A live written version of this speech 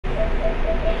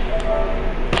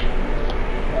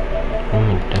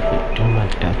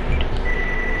Yeah.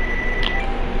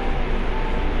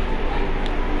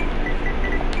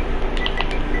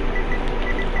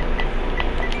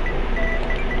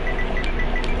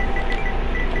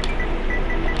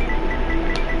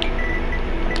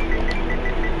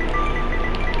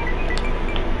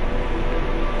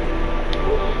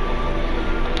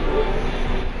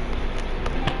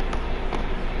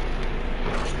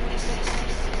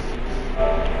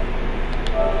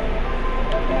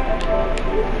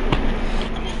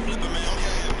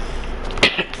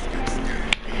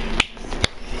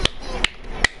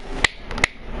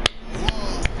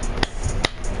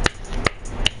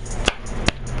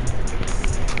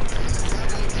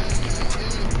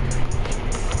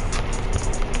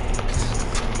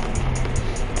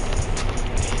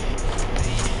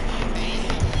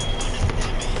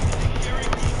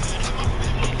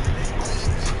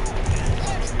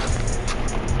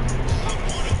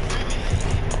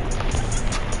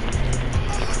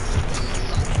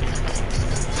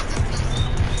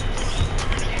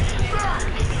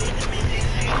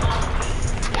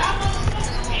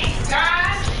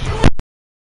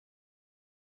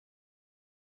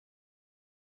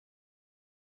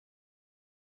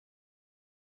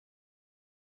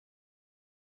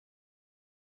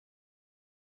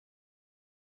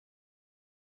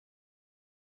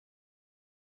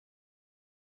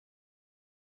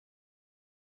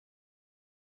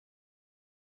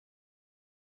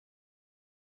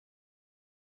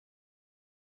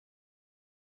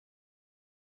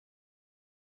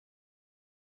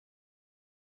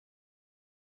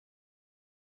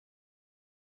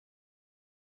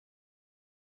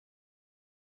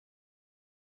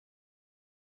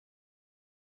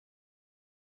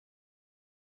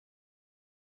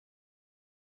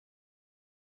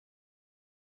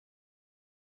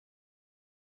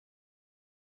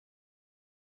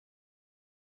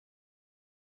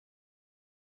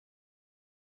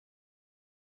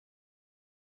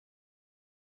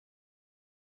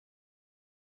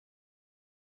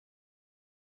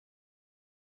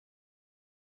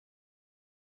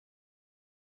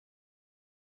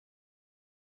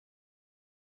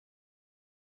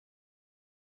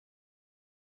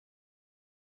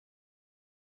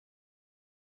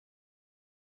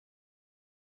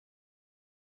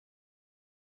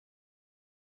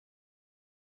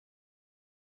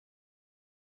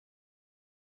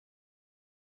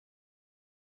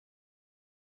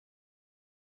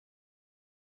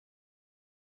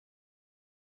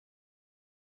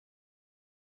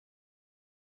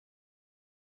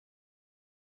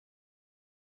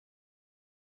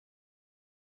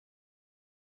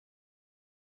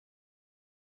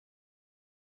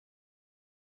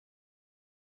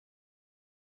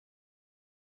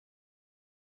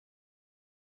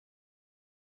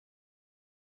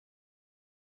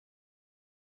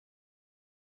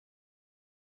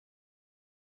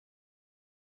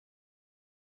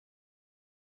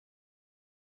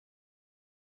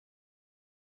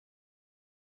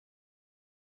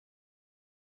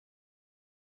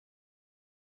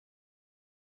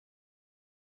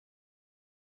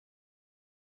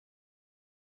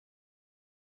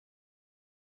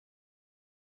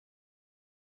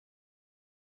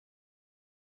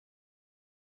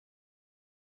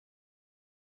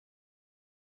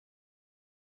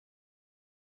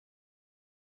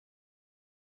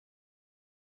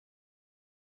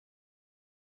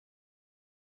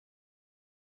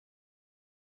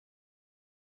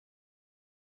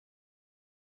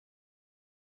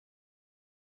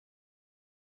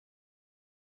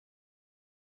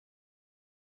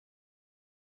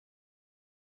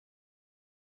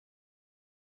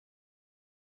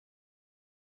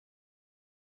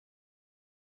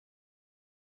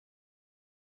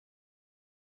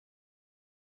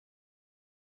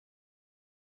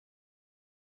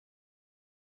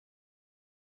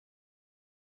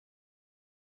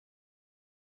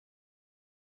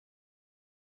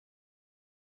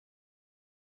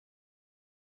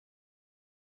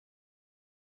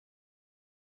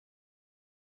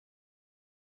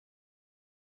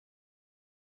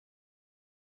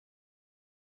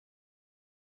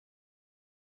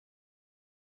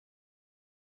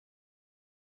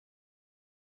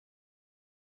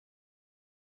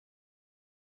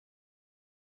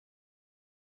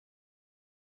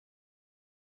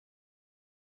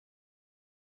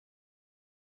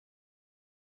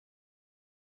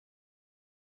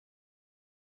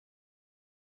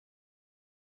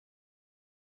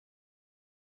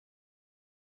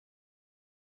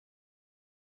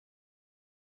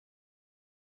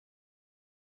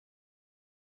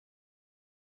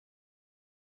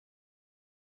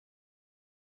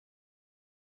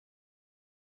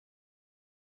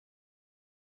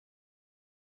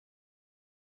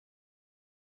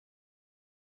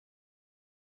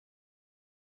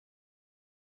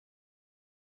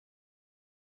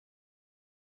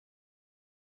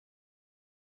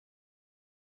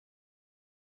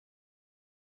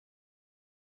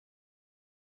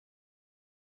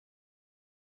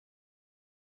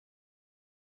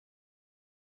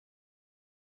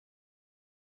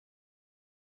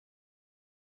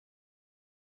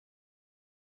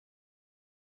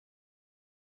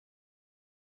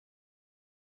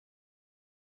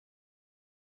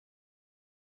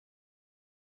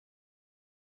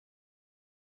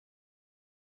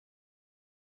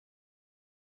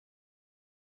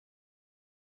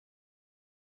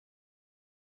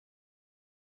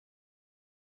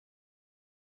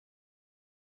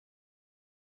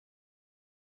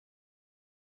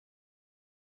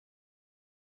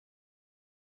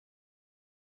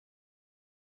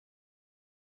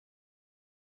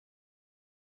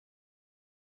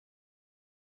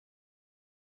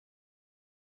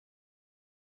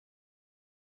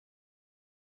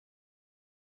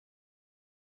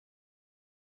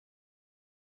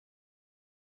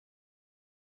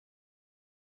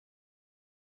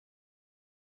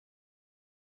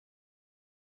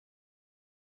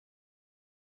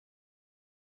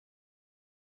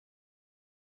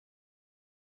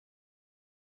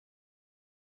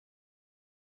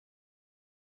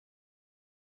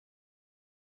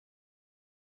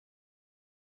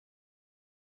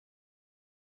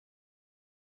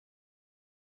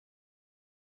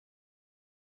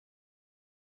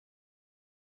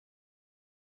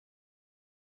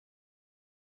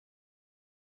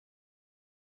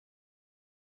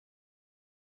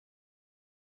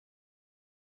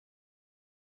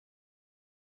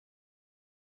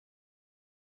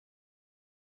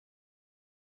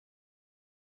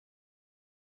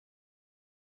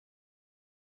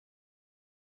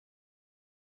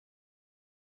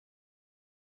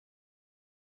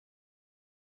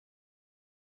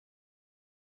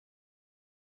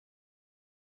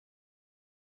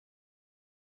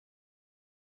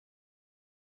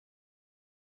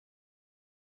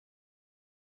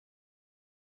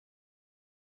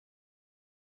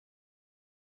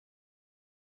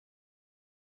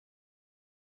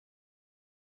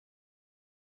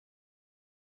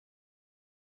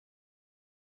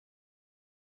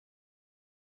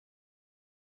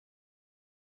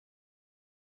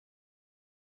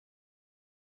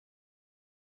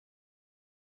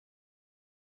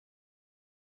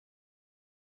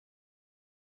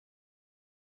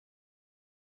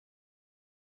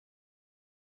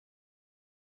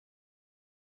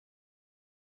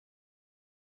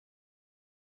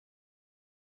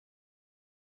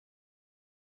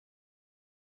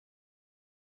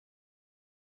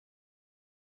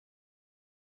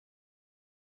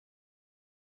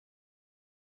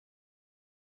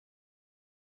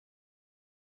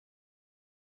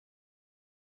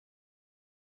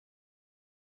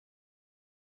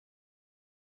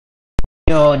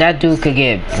 Yo, that dude could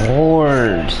get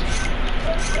bored.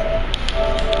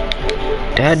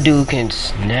 That dude can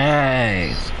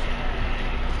snag.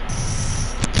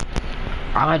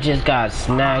 I just got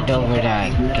snagged over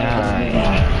that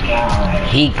guy.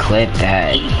 He clipped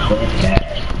that.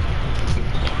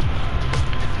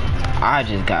 I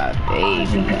just got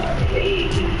baby.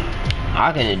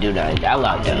 I couldn't do nothing. I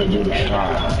locked down dude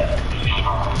strong.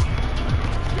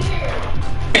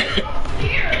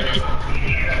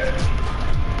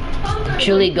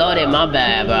 Truly goated, my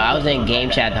bad, bro. I was in game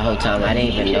chat the whole time. I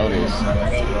didn't even notice.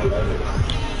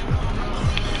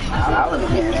 I was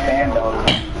getting stand over.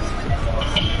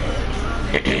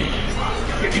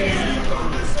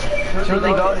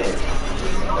 Truly goated.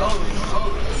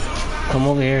 Come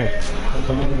over here.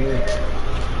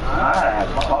 I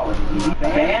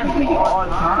banned me all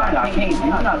the time. I can't do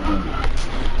nothing.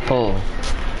 Oh.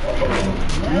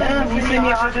 Man, you see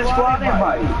me on this squad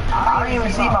invite. I don't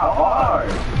even see my bar.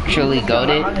 Truly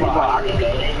goated?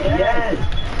 Yes.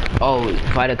 Oh,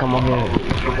 fighter, come over here.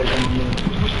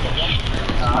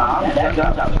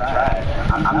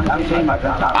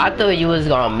 I thought you was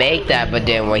gonna make that, but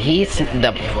then when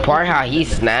the part how he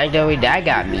snagged over, that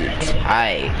got me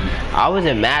tight. I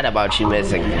wasn't mad about you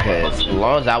missing because as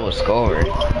long as I was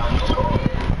scoring.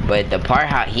 But the part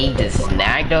how he just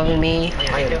snagged over me,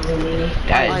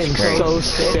 that is crazy. I'm so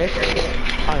sick.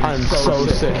 I'm so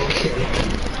sick.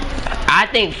 I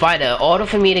think fighter, in order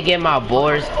for me to get my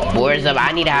boards up,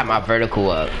 I need to have my vertical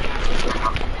up.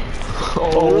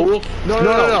 Oh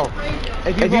no.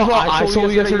 If you thought I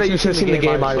told you yesterday, you should have seen the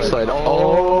game I played.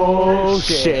 Oh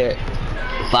shit.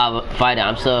 Fighter,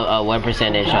 I'm still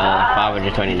 1%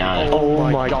 529. Oh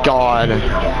my god.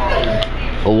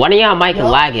 One of y'all mic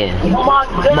lagging. My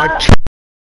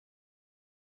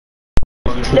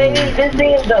This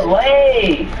thing is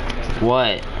delayed.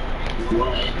 What?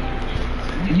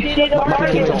 Did you see the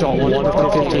market?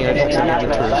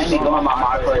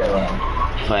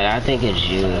 But I think it's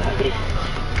you.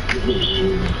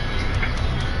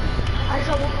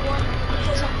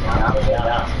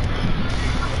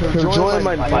 Join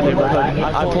my neighborhood.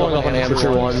 I'm pulling up on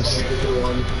amateur ones.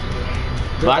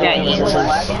 But I got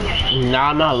no,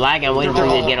 I'm not lagging. I'm waiting for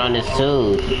you to get on this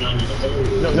too.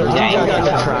 No, you guys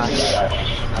are trash.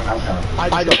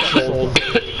 I got sold.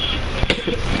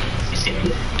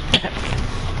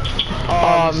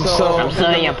 So I'm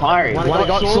selling your part. when I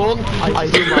got sold, I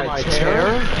did my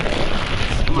tear.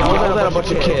 Yelled at a bunch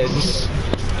of kids.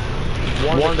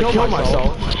 Wanted to kill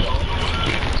myself.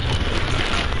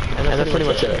 And that's pretty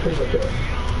much it.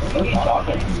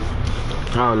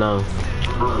 I don't know.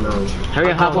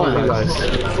 Hurry up, hop on.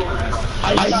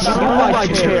 I threw my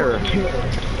chair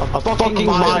a fucking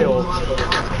mile.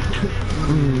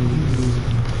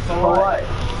 For what?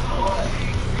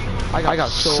 I got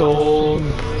sold.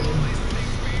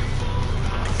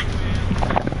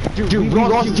 Dude, we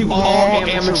lost to all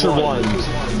amateur ones.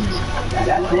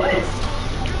 That's it.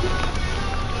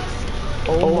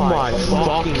 Oh my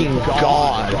fucking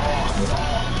god.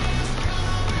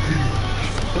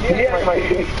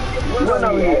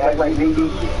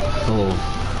 Oh.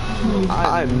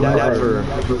 I'm never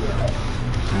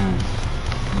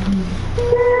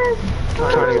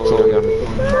trying to get sold again.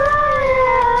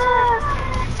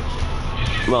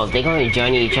 Well, if they're gonna be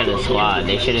joining each other's squad,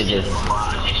 they should have just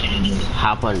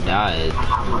hop on died.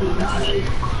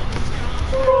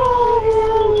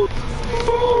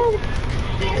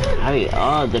 I mean,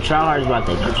 oh, the tryhard's about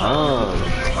to come.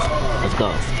 Let's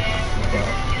go.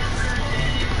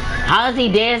 How is he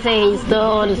dancing? He's still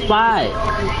on the spot.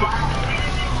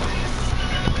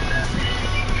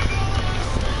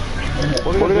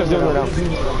 What are you guys doing right now?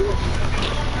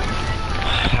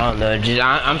 I don't know.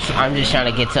 I'm just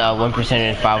trying to get to 1%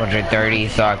 in 530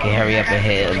 so I can hurry up and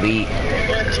hit elite.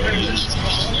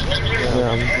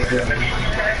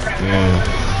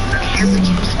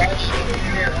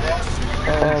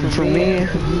 For me,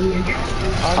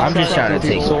 I'm just trying to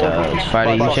take dubs.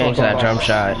 Fighter, you change that jump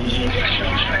shot.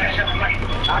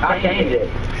 I changed it.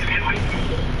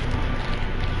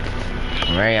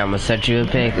 Right, I'm gonna set you a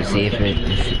pick and see if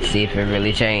it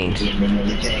really changed.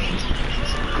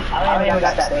 I don't even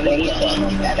got that face on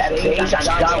them. That face I'm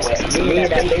done with. Me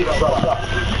and that face broke up.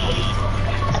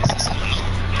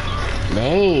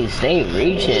 Man, stay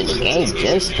reaching. The game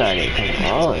just started. Come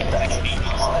on.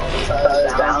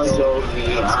 Down Jovi,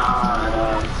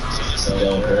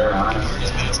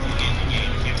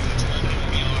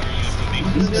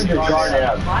 you just guarded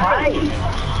up tight.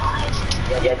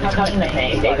 Yeah, just cutting the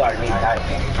paint. They guarded me tight.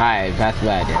 Alright, that's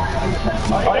bad.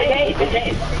 Oh, they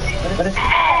changed. But it's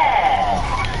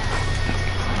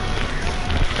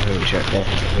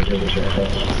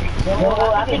No,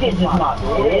 I think it's just my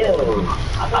build.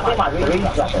 I think my build is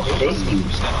like a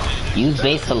 60. Use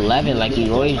base 11 like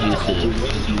you always used to.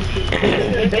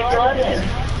 Base 11.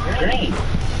 Green.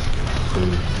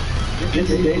 This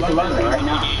is base 11 right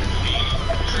now.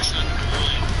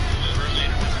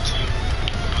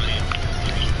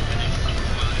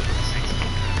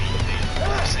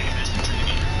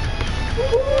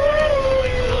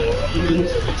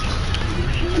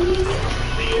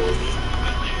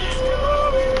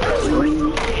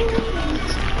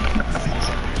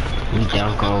 We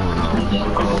don't go.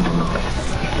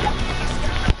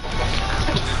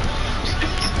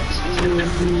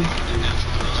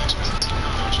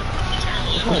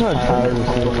 I'm kind of tired of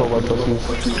seeing so much of these.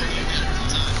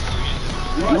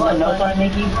 You want to know something,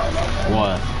 Mickey?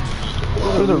 What?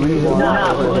 There's a reason why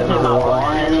I put it in the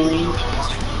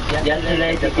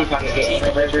yesterday to see if I could get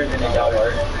ankle breakers and it don't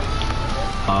work.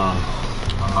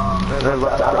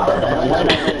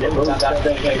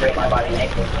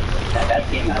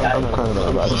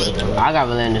 I got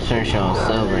really into search on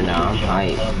silver now. I'm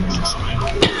hype.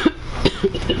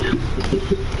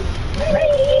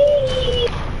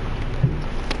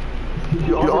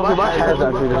 Yo, my head's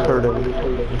actually just hurting.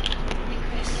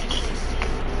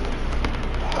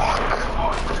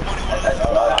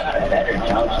 Better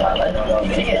jump shot. Let's go.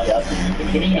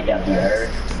 Getting it down there.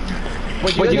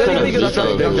 Wait, you guys need to get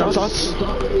stretch jump shots?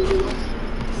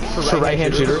 For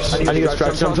right-hand shooters? I need to get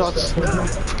stretch jump shots?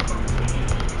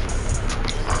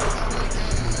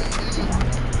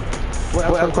 Wait, I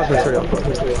have a question for you.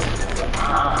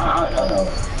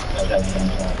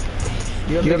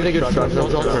 You have any good stretch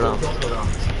jump shots or no?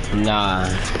 Nah.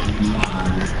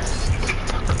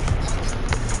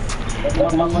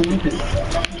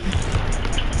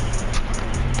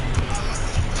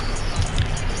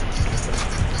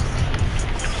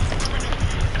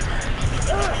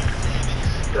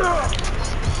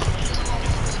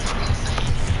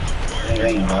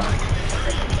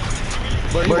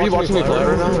 Where are you watching me play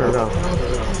right now or no?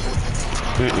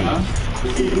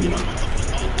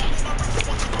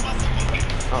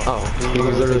 Oh, you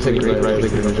literally said green, right? I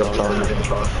think you're gonna jump shot.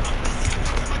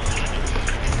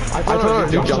 I put on a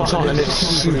new jump shot and it's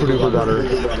super duper better.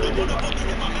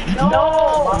 No!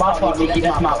 My fault, Mickey,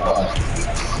 that's my fault.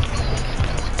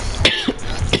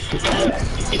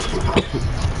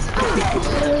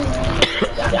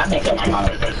 I think that's my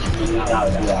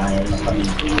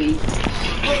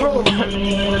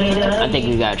I think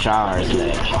you got Charles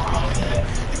there.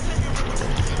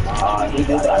 He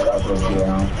do got rubbers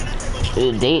here.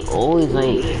 Dude, they always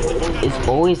like, it's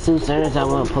always two centers I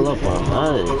want to pull up on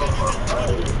us.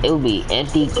 It would be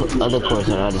empty other courts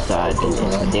on the other side,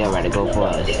 but they already go for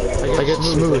us. Like it's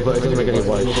smooth, but it doesn't make any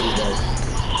light.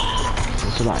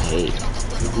 That's what I hate.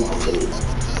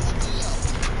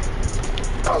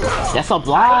 That's a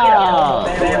block!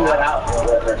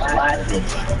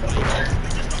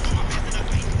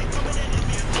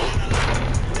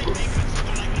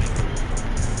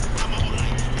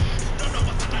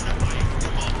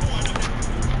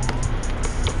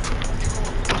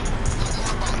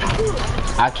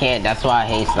 I can't, that's why I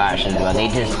hate slashes, but they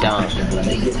just don't.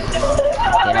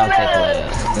 They don't take away.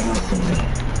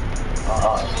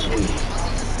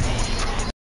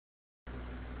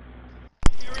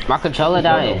 My controller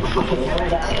dying.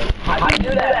 How do you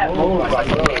do that move? Like,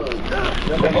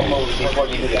 before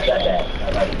you do that.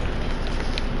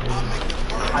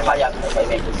 I thought you had to play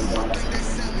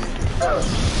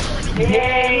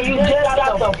yeah, you just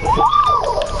got the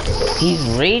He's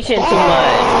reaching too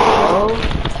much.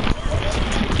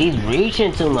 He's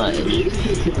reaching too much.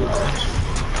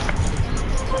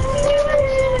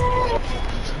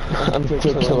 I'm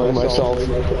killing myself.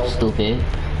 Stupid.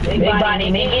 Big body,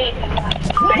 Mickey.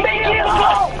 Make it go!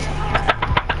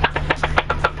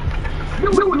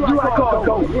 You are called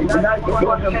coach. You're not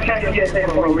going to catch you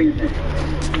for a reason.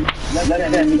 Let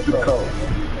that meet your coach.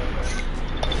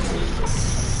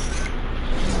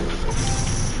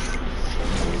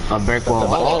 A brick wall.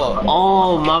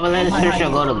 Oh, Mama, let us finish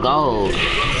go to gold.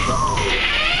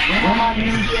 What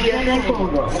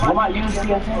might you use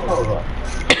CSN for?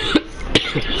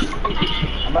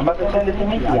 I'm about to send it to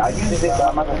Mickey. I use it, but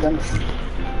I'm about to send it.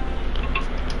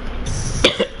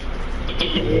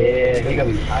 Yeah, he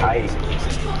gonna be tight.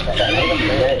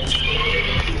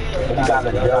 You got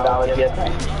the $0 yet?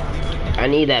 I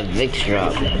need that Vicks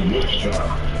drop.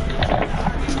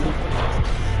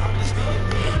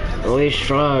 Always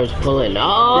Stars pulling. Oh!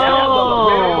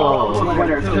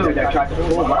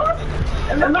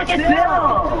 And look at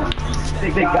them!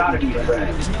 They gotta be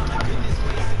friends.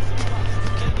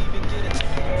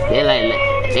 They're like,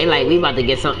 They like, we about to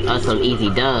get some easy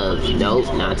dubs.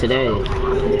 Nope, not today.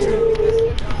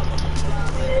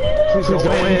 Please go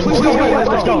in. Please go in.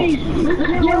 Let's go.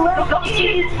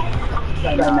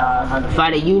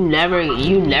 Fighter, you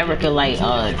never could like,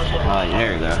 oh,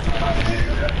 there we go.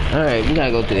 Alright, we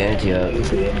gotta go through the Antioch.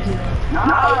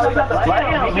 Nah, we got to play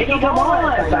him. Make him come on.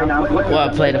 Well, I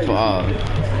played it for all.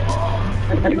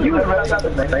 You would rather got to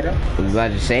play them. I was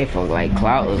about to say, for like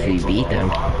clout, we beat them.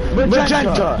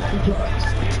 Magenta.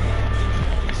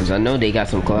 Cause I know they got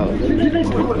some clout. This is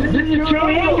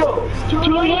Truly Angel.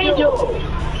 Truly Angel.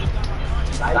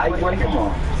 Come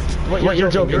on. Wait, you're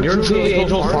joking. You're in Truly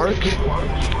Angel Park?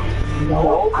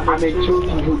 No, I'm in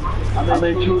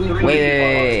Truly.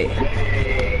 Wait.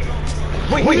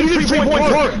 Wait, he's in 3 Point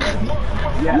Park.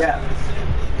 Yeah.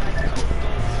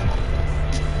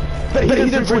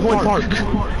 He's in 3 Point Park.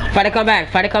 Fighter, come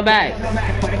back.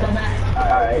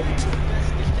 Alright.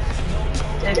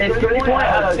 It's 3 Point.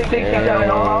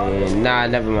 Nah,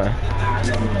 never mind.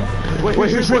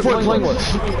 Wait, who's 3 Point playing with?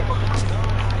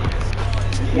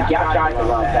 Y'all trying to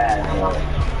run bad.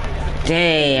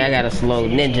 Dang, I got a slow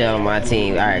ninja on my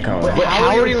team. Alright, come on. Wait,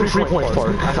 how are you in 3 Point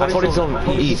Park? I thought it's on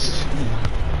the east.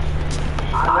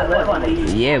 I live on the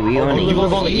east. Yeah, we on the You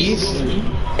live on the east?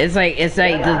 It's like this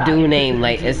dude name,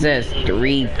 like it says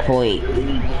 3 Point.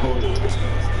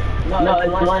 No,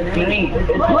 it's one green. It's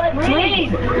one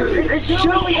green. It's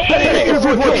Truly Hey,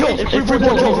 3 Point kills. 3 Point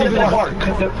kills. He's in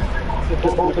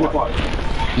the park.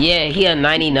 Yeah, he a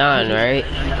 99, right?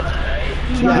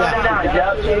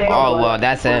 Yeah. Oh well,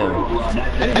 that's him.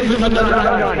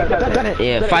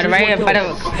 Yeah, fighter right here,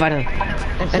 fighter.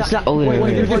 Oh Wait, yeah.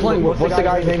 who's he playing with? What's the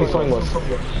guy's name he's playing with?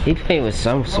 He playing with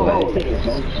some sweat.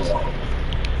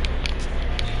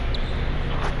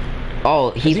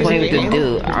 Oh, he playing with this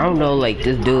dude. I don't know, like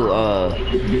this dude.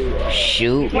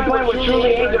 Shoot. He playing with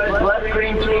Truly Angel. It's left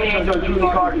green, Truly Angel, Truly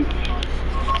Cardi.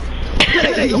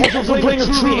 He's also playing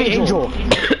with Truly Angel.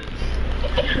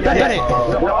 That it.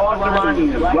 We're all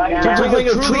surrounding you right now. So playing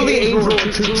a Truly Angel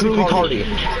and Truly Cardi.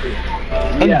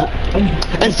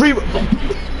 And free.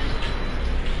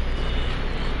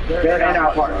 They're in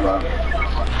our park, bro.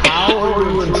 How are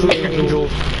you in Truly Angel?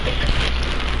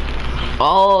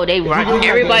 Oh, they run.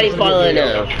 Everybody's following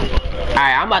them.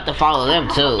 Alright, I'm about to follow them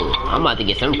too. I'm about to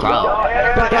get some clout.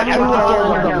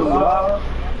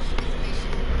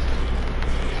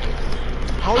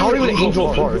 How are you in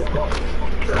Angel Park?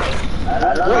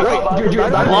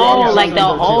 Oh, like the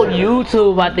whole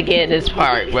YouTube about to get in this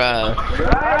part, bro.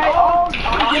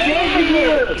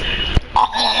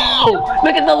 Oh,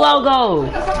 look at the logo.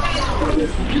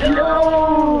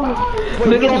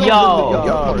 Look at y'all.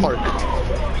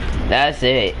 That's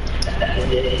it.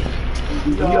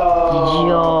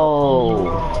 Yo.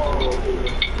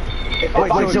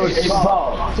 Wait, so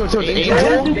it's Angel?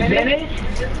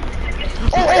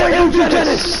 Oh,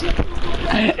 Dennis!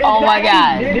 Oh my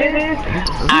god.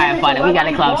 Alright, fine, we got a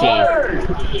cloud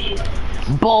chase.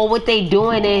 Boy, what they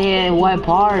doing in here? In what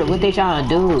part? What they trying to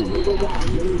do?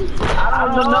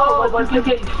 I don't know, but you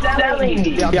get selling me.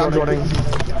 Yeah, I'm joining.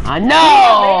 I know!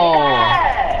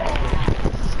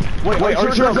 Wait, are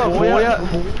you sure it's not full yet?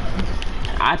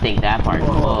 I think that part's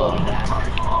full.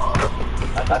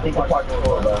 I think the park's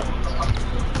full, bro.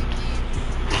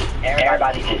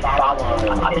 Everybody is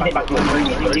following. I think they about to do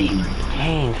 3 and 3.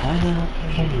 Dang, I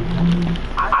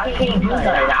can't do nothing.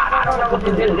 I don't know what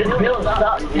to do. This build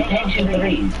sucks. They can't shoot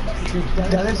 3s.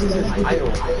 Dennis is his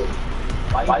idol.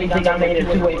 Why do you think I made a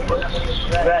 2-way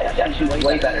stretch? That shoots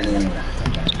way better than me.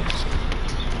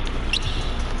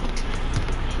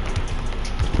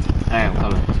 Alright, I'm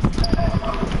coming.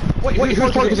 Wait,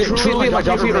 who's park is it?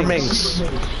 TrulyinmyDuffy or Minx?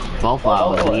 Both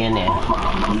of us, we in there.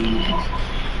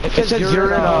 It says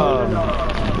you're in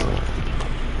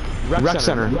rec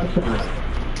center.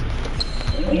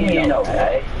 Yeah,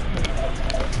 okay.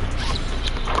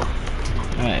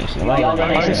 Alright, so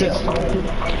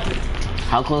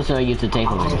how close are you to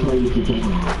takeaway?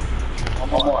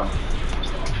 One more.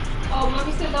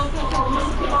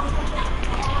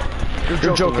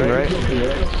 You're joking, right?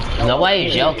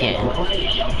 Nobody's joking.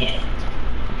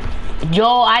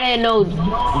 Yo, I didn't know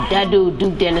that dude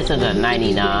Duke Dennis is a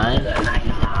 99.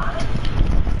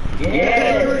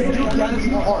 Yeah.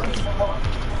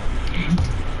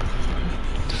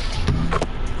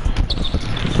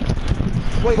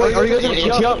 Wait, are you guys in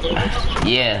Antioch?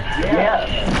 Yeah. Yeah.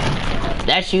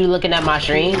 That's you looking at my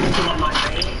stream?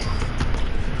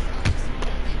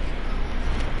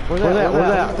 Where's that?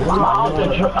 Oh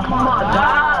my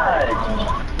god!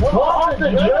 What was the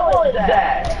drill is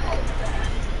that?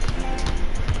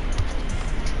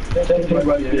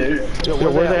 Yo,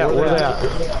 where they at? Where they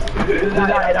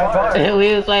at? We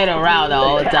was playing around the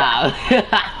whole time.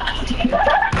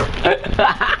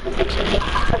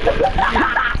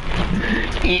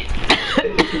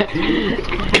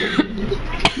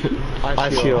 I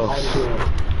feel.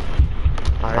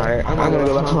 Alright, I'm gonna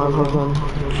go back to my apartment.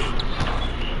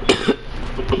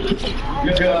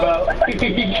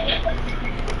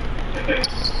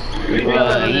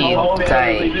 Bro, you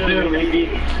tight.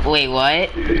 Wait, what?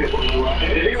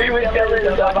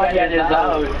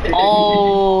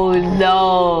 Oh no!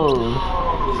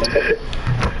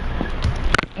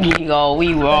 Yo,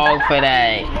 we wrong for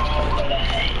that.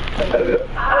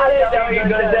 I didn't know you were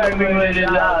gonna tell me what it is.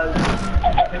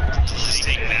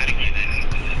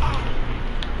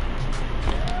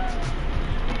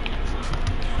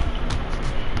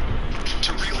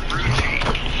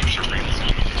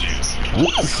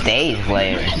 Stage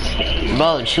players.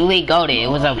 Bro, Truly goated. It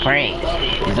was a prank.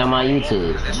 It's on my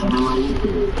YouTube.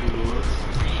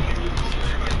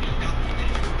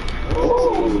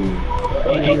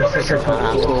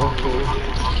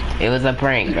 It was a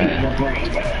prank, bro.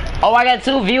 Oh, I got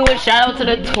 2 viewers. Shout out to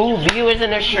the 2 viewers in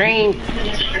the stream.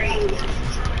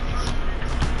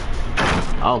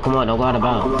 Oh, come on. Don't go out of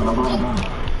bounds.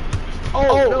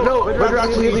 Oh, no, we're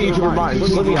actually in the YouTuber mind.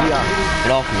 Look at the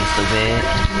Get off me, stupid.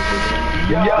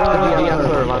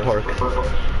 DM my park.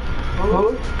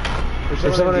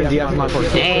 There's someone in DM my park.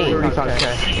 Dang.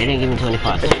 They didn't give me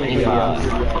 25. 25.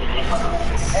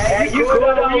 Hey, you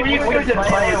could just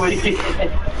play with me.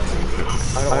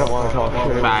 I don't want to talk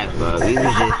shit. Five, bro. We was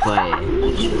just playing.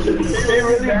 They're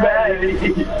really bad.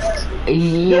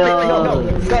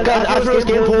 Yo. Guys, after this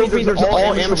game told me there's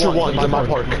all amateur ones in my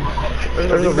park.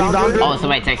 There's a rebounder. Oh,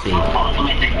 somebody text me.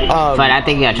 But I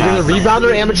think you got tried. There's a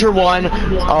rebounder amateur one,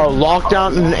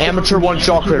 lockdown, and an amateur one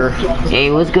shot critter.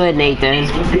 Hey, what's good, Nathan?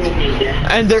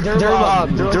 And they're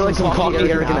like some cocky,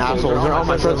 arrogant assholes. They're on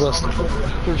my friends list.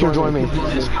 Here, join me.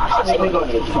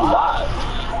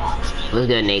 What's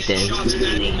good, Nathan?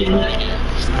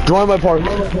 Join my park. You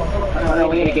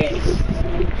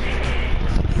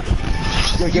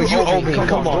owe me.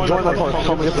 Come on, join my park.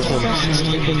 Come get this one.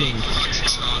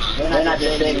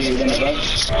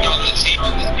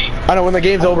 I know, when the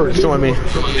game's over, join me.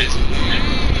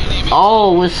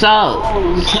 Oh, what's up?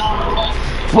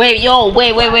 Wait, yo,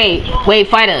 wait,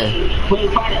 fighter.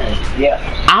 Yeah.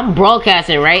 I'm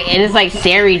broadcasting, right? And it's like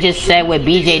Sari just said what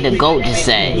BJ the GOAT just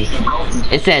said.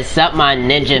 It says, sup my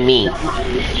ninja meat.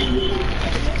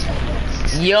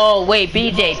 Yo, wait,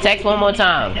 BJ, text one more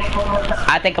time.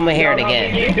 I think I'm gonna hear it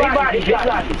again.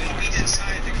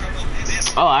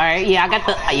 Oh, alright, yeah, I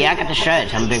got the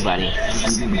stretch. I'm a big buddy.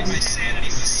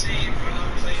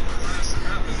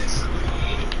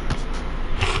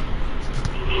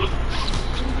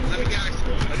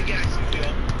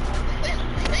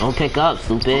 Don't pick up,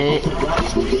 stupid.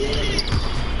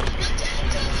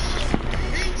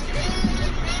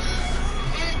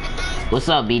 What's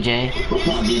up, BJ?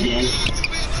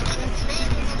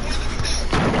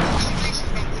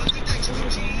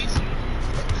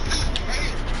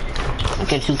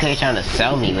 Look at 2K trying to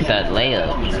sell me with that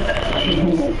layup.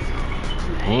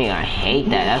 Dang, I hate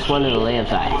that. That's one of the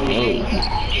layups I hate.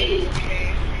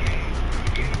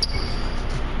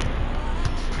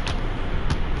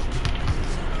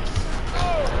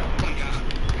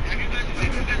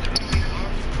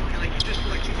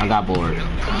 I got bored.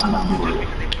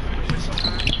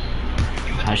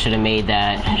 I should have made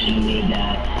that. You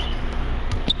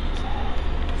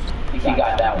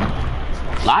got that one.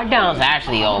 Lockdown's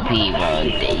actually OP, bro.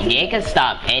 They can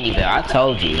stop anywhere. I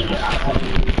told you.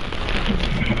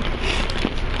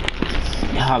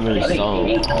 Y'all really sold.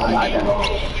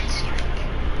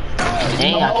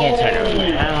 Dang, I can't turn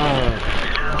around.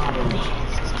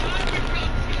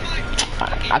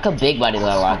 I could big body the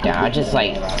lockdown. I just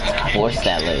like forced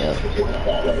that layup.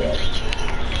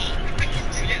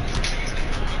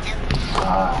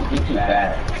 You too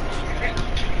bad.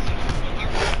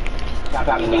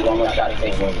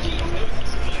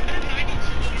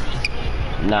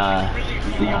 Nah.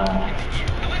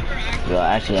 Yo,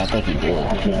 actually, I think he did.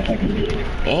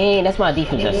 Dang, that's my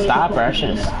defensive stopper. I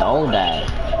should have stole that.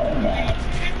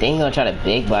 They ain't gonna try to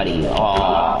big body you.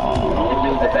 Oh.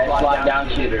 This is the best lockdown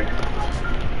shooter.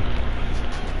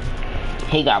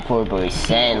 He got poor boy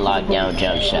send lockdown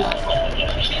jump shot.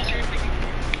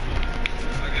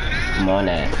 Come on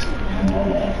that.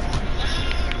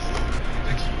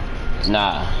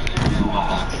 Nah.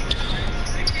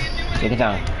 Take it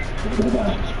down.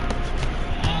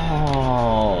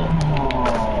 Oh.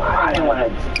 I didn't want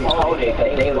to hold it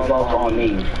because they were both on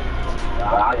me.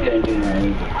 But I couldn't do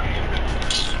nothing.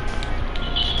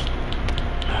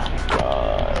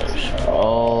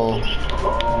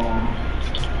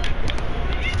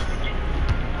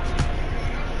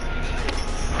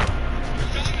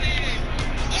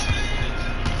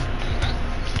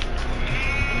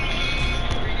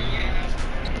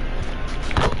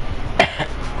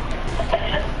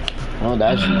 No,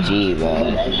 that's G,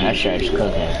 bro. That shirt's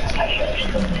cooking.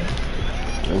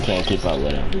 We can't keep up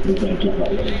with him.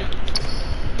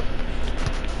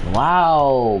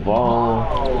 Wow, bro.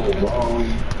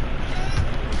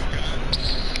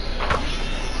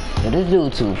 Yo, this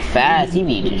dude too fast. He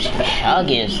be just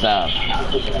chugging stuff.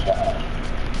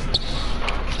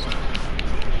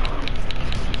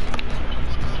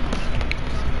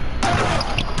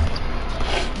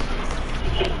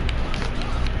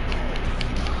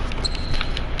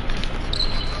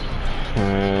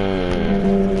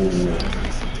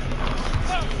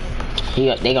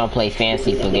 They gonna play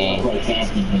fancy for game.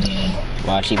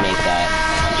 Watch he make that.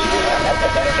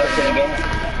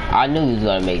 I knew he was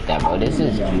gonna make that, bro. This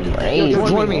is crazy.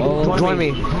 Join me. Join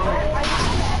me.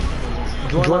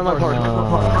 Join my park.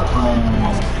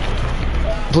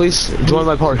 Please join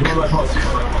my park.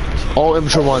 All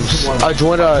amateur ones. I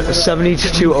joined a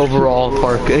 72 overall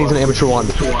park. And he's an amateur one.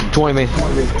 Join me.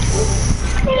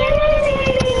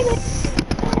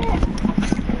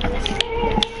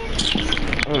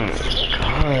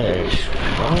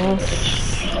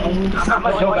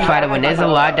 Fighter, when there's a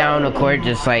lot down the court,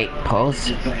 just like post.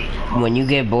 When you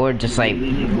get bored, just like,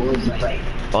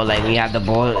 or like when you have the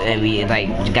ball and we like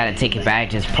you gotta take it back,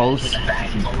 just post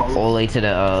all the way to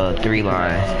the 3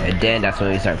 line, and then that's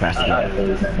when we start passing it.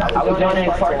 I was joining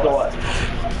park or what?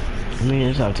 I mean,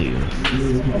 it's up to you.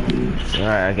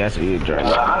 Alright, I guess we join.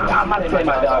 I'm about to play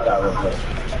my dog out real quick.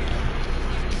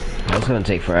 That's gonna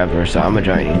take forever, so I'm gonna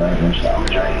join you.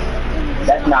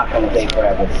 That's not gonna take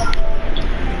forever.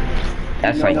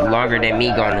 That's like longer than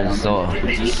me going to the store. No,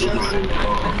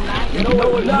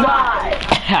 it's not.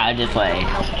 I just like.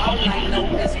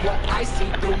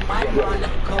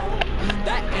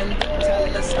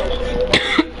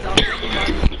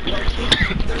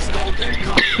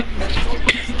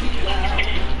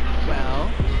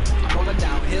 Rolling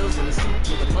down hills in the suit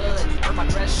with the mud, earn my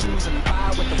dress shoes and the fire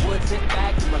with the wood, sit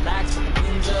back and relax with the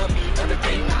winds up,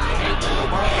 everything I hate in the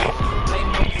world, blame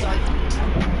Mozart,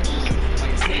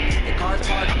 playing snakes, the cards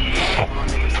hard, on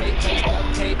niggas tape,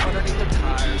 duct tape underneath their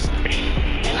tires,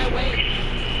 and I wait.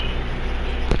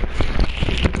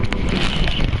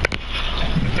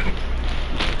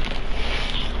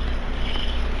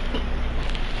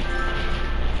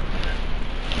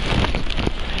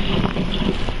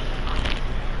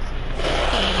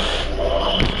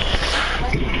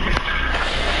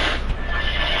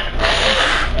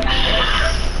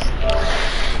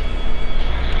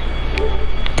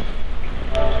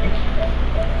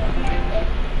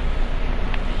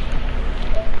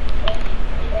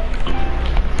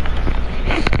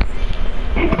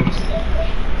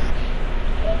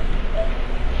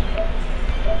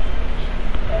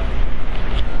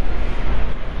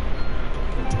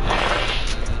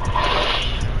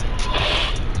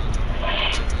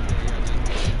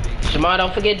 Shema,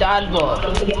 don't forget dodgeball.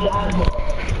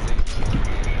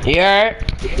 Here.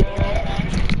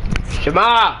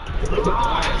 Shema,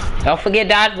 don't forget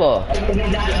dodgeball.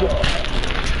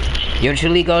 Yo,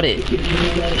 Truly goated.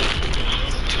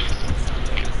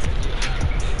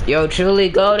 Yo,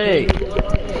 Truly goated.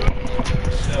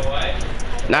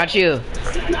 Not you.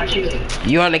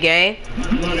 You on the game?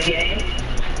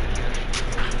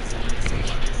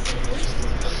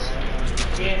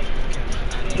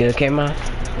 You okay, man?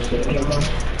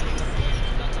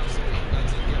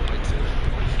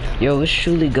 Yo, what's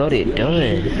Truly goated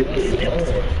doing?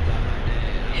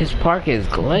 His park is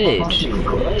glitched.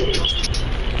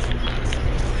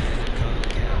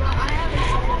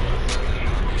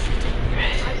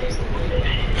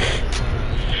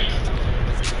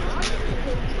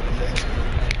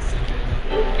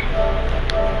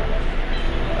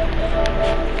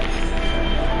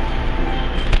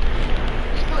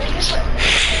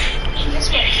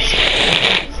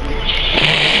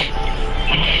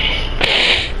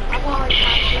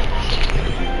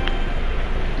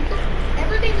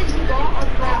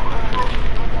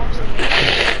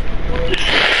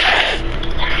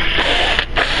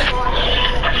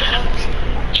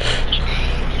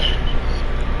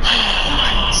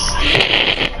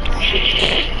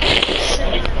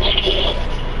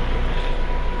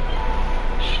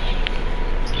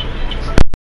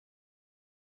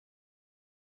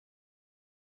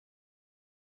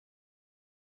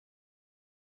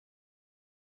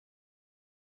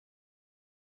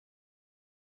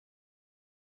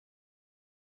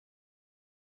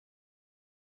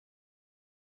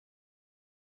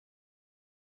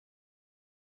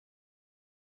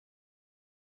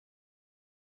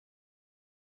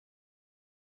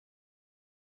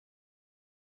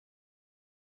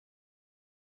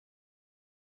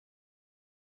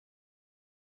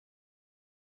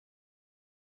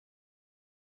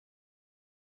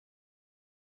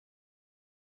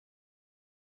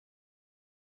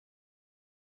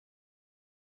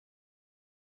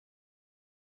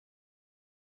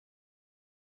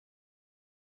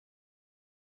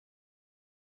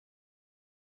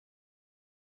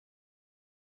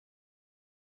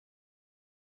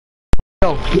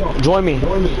 Yo, join me.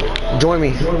 Join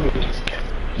me.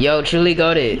 Yo, Truly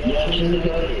got it.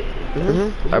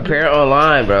 Appear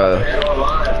online, bro.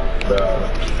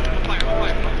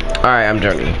 Alright, I'm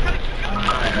joining.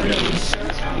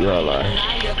 You online.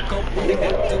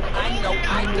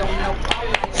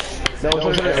 No,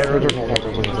 it's an error.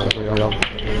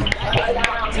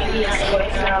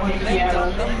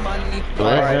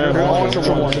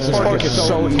 This park is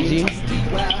so easy.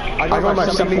 I got my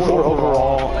 74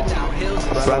 overall. A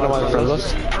friend of my friend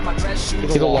list.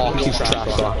 He's a lock. He's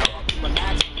trash though.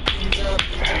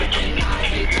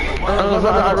 I don't know if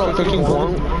I wrote 15 for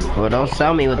him. Well, don't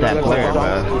sell me with that player,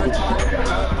 bro.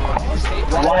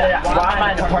 Why am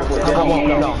I in the park with you?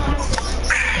 No.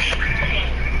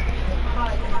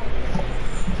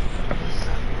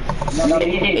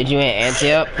 Did you hit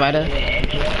anti-up, fighter?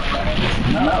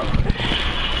 No.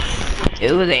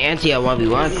 It was an anti-up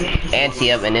 1v1.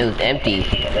 Anti-up and it was empty.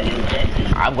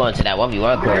 I'm going to that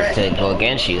 1v1 course to go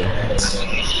against you.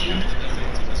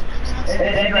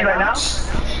 Anything right now?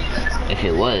 If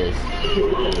it was.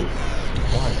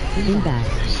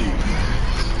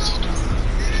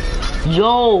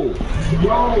 Yo!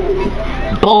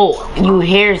 Bro, you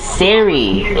hear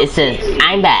Siri. It says,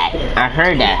 I'm back. I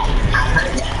heard that.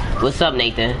 What's up,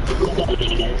 Nathan?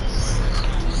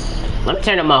 Let me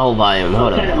turn up my whole volume.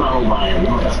 Hold on.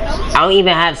 I don't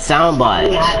even have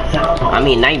soundbot. I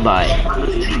mean, nightbot.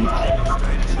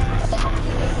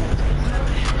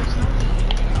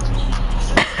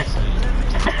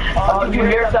 Oh, you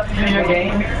hear something in your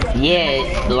game?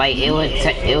 Yeah, like it was just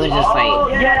Oh,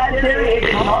 like. yeah, that's it. It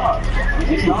can talk.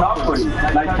 It can talk for you.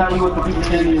 Like, tell you what the people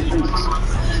saying in the street.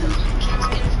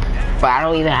 But I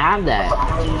don't even have that.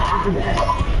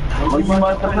 Well, you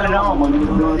must have put it on when you were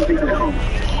doing the speaker.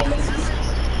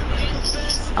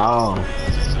 Oh.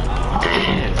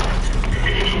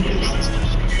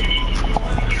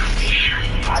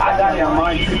 I got it on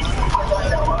mine.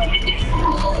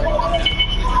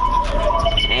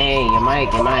 Hey, your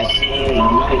mic.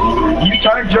 You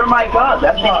turned your mic up,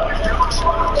 that's all.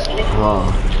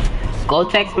 Whoa. Go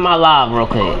text my live real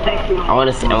quick. I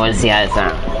wanna see how it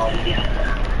sounds.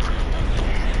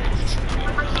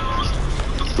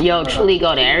 Yo, Truly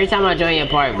go there. Every time I join your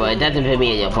part, but it doesn't put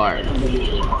me in your part.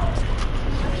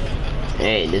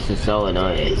 Hey, this is so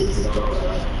annoying.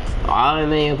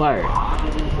 I'm in your part.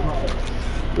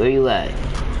 Where you at?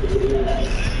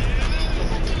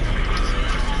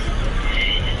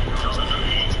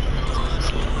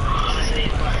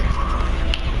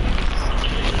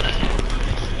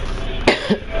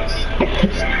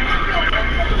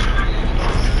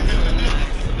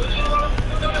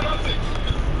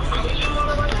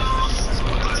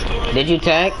 Did you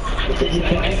tag?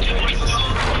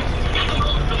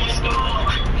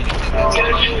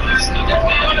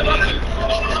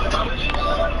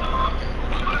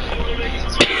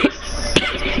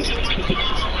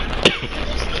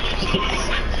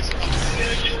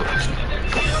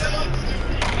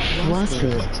 Lost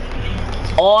it.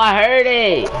 Oh, I heard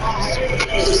it.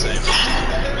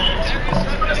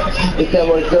 Is that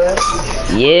what's good?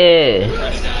 Yeah.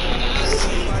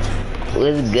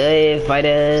 What's good,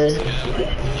 fighters?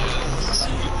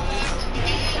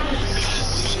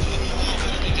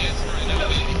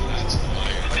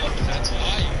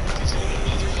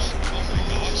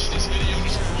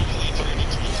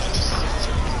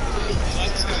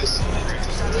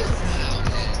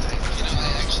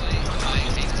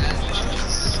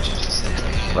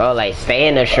 Bro, like, stay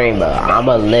in the stream, bro. I'm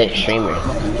a lit streamer.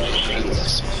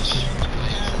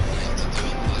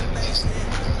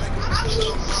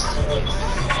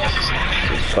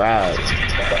 Subscribe.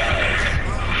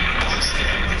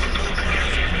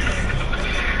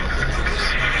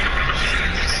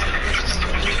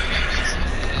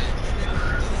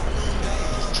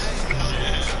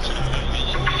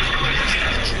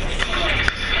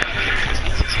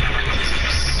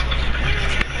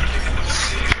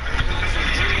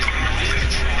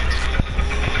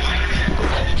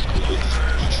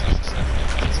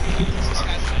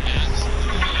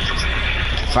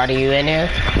 Fighter, you in here?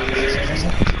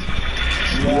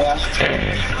 Yeah.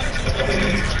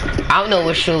 I don't know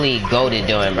what Truly Goated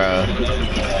doing, bro.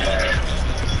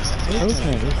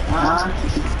 Okay.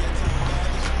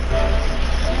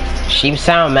 She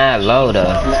sound mad low,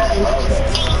 though.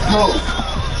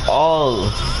 Oh.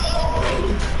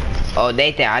 Oh,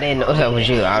 Nathan, I didn't know that was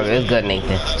you. It was good,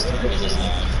 Nathan.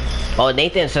 Oh,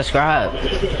 Nathan, subscribe.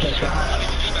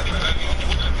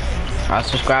 I'll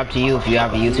subscribe to you if you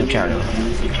have a YouTube channel.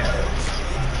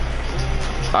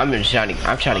 I'm trying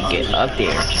to get up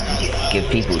there, give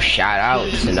people shout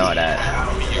outs and all that.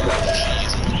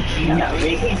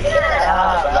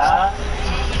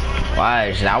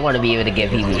 Watch, I want to be able to give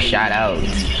people shout outs.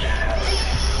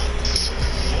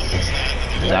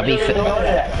 I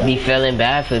be feeling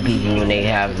bad for people when they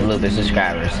have a little bit of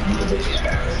subscribers.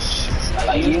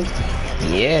 Like you?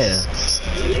 Yeah.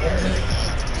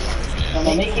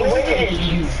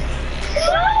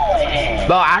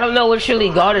 Bro, I don't know what Truly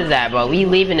God is at, bro. We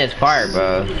leaving this part,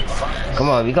 bro. Come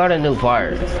on, we got a new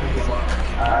part.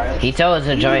 He told us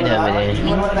to join him and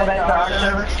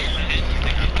then.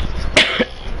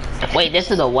 Wait,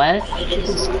 this is the West?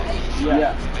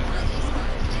 Yeah.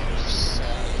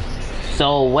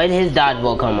 So when his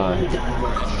dodgeball come on?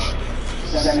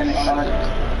 7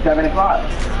 o'clock.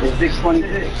 It's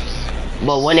 6:26.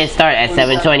 But when it start at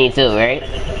 7:22, right?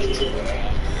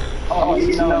 Oh,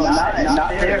 you know, not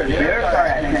theirs. Theirs start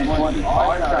at 10:20.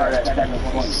 Ours start at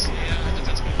 7:20.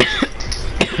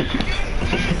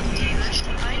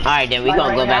 Alright, then we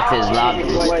gonna go back to his lobby.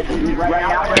 Right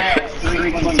now we're at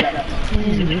 3:27.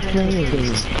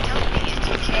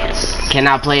 Can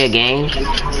I play a game?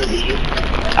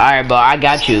 Alright, bro, I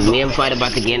got you. Me and Fighter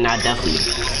about to get in our Duffy.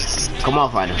 Come on,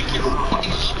 Fighter.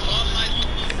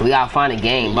 We gotta find a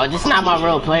game, bro. This is not my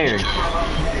real player.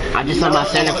 I just on my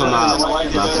center for my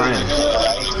friend.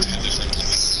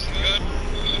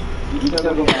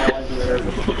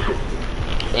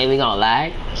 Hey, we gonna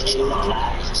lag?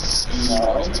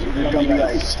 No, it's gonna be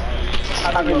like,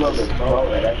 I'll be a little bit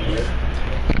slower, that's it.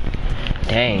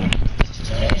 Dang.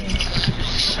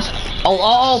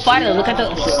 Oh, Fighter, look at the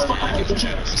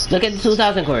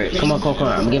 2,000 court. Come on.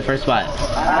 I'm getting first spot.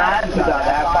 I had 2,000, I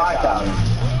had 5,000.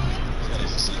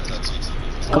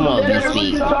 Come on,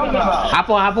 B-Speed. Hop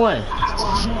on.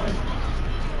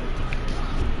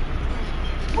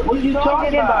 What are you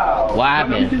talking about? What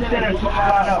happened?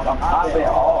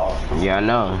 Yeah, I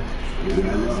know.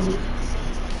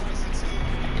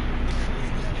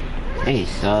 They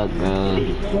suck, bro.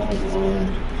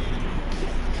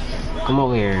 Come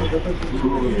over here.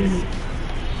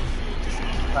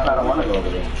 I don't want to go over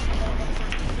there.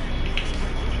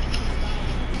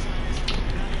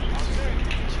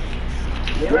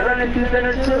 We're running 2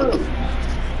 center too.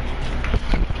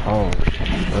 Oh.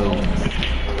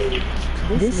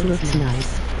 This looks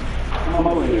nice. Come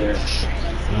over here.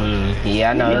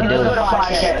 Yeah, I know it do. Let's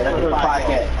do a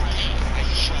podcast.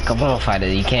 Come on, Fighter,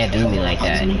 you can't do me like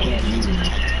that.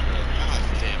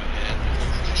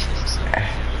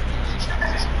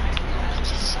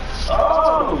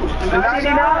 Oh,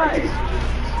 99.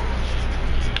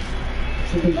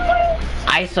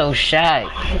 ISO Shaq.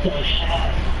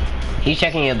 He's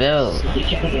checking your bill.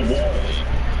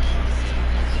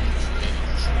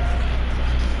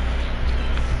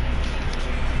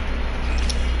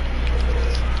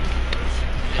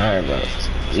 Alright, bro.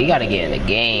 We gotta get in the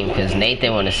game because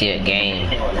Nathan wanna see a game.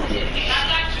 I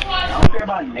don't care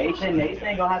about Nathan.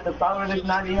 Nathan gonna have to follow this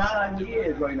 99 like he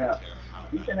is right now.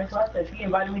 He's in the class that he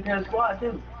invited me to the squad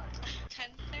too.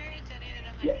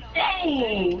 Yeah.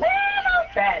 Dang, man, I'm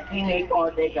fat teenage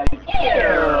gonna take a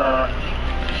care.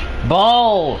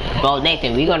 Bro,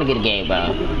 Nathan, we gonna get a game,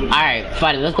 bro. Alright,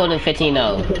 fight it. Let's go to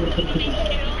 15-0.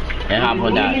 And hop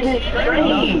on down.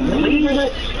 Leave the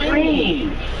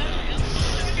screen.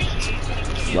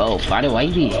 Bro, fight it. Why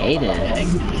you be hating?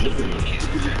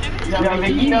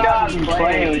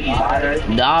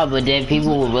 Nah, but then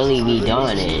people will really be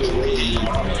doing it.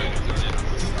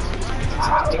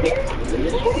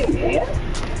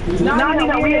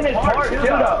 We in this part too,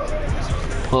 though.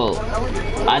 Who?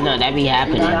 I know that be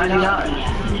happening.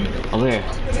 Over here.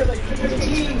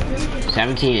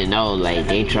 17-0, like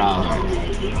they try.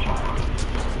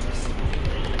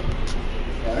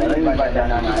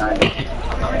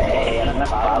 Hey, I'm not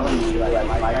following you. Like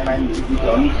my friend, you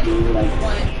don't need to.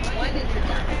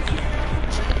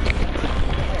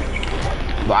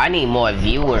 But I need more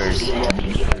viewers.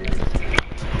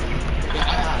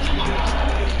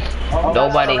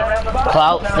 Nobody,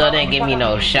 Clout still didn't give me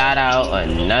no shout out or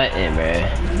nothing, man.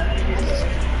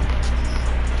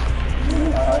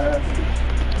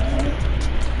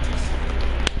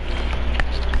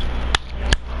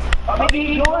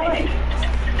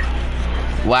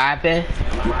 What happened?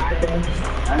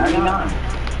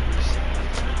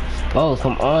 Oh,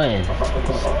 come on.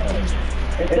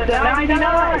 It's a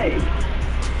 99.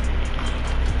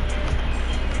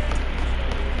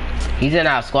 He's in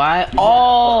our squad.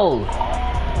 Oh!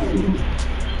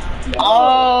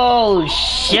 Oh,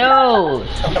 shoot!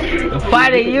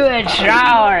 Fighter, you a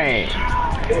tryhard.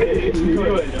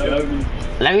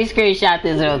 Let me screenshot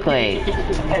this real quick.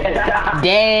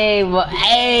 Dang,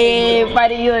 hey,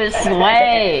 Fighter, you a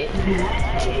sweat.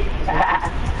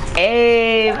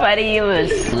 Hey, Fighter, you a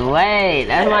sweat.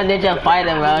 That's my ninja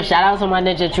Fighter, bro. Shout out to my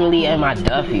ninja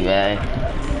TrulyinmyDuffy, man.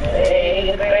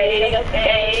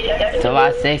 To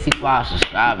my 65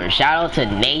 subscribers. Shout out to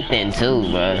Nathan too,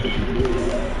 bro.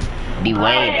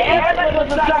 Dwayne.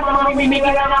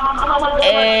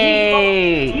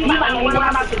 Hey.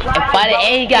 Fighter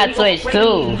A got Twitch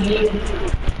too.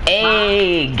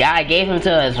 Hey, God gave him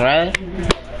to us, right?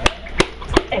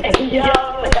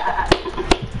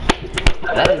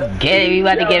 Let's get it. We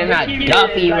about to get in our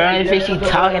Duffy, bro. What is she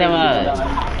talking about?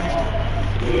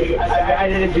 I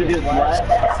didn't do this,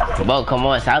 what? Bro, come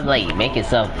on. Sounds like making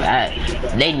stuff bad.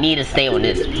 They need to stay on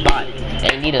this spot.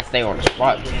 They need to stay on the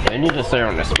spot. They need to stay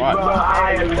on the spot. Bro,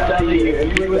 I am telling you,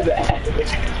 if you was that.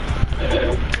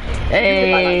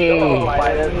 Hey. You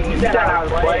said I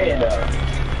was playing, though.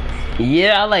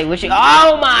 Yeah, like what you?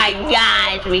 Oh my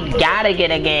gosh, we gotta get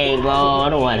a game, bro. I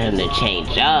don't want him to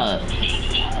change up.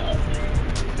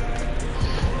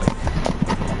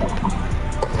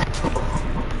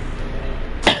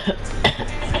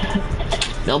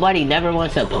 Nobody never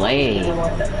wants to play.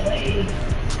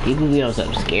 People be on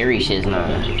some scary shit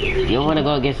now. You don't want to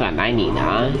go against my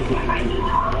 99?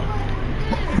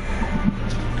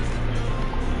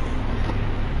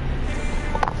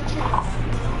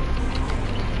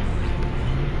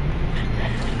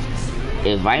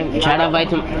 Try to invite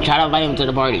him to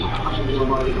the party.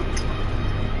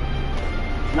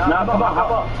 Nah,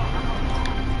 hop up.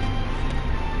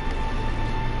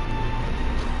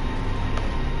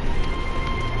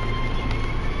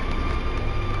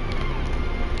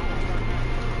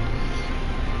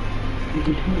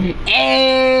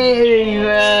 Hey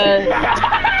man,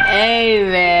 hey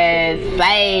man,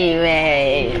 say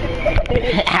man.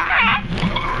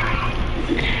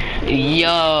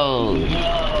 Yo,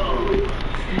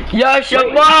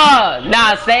 Shamar!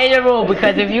 Nah, stay in your room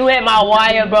because if you hit my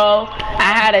wire, bro,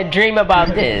 I had a dream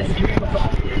about this.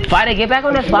 Fighter, get back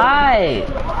on the fight.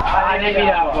 I didn't mean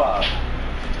that far.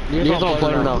 You don't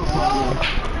play enough.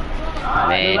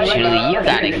 Man, Truly, you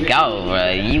gotta go,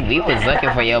 bro. We was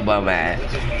looking for your bum ass.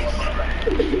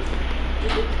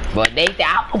 But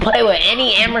I will play with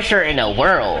any amateur in the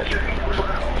world.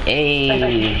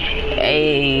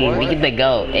 Hey, we get the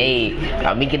go. Hey,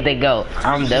 we get the go.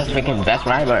 I'm the freaking best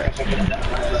rider.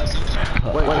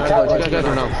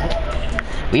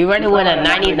 We running with a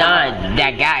 99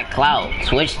 that got clout.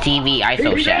 Switch TV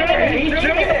ISO shatter.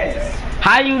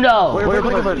 How you know? We're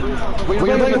playing with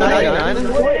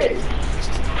 99?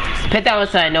 Put that one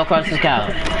side, no crosses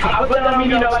count. I put that on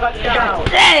you know about the count.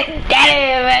 Get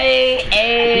it,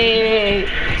 hey.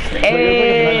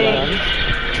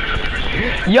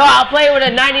 Yo, I play with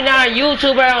a 99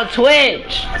 YouTuber on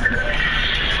Twitch.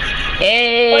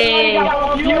 Hey,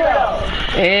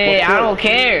 I don't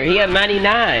care. He a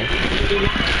 99.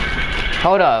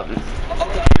 Hold up.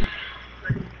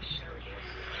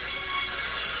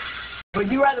 Would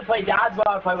you rather play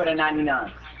dodgeball or play with a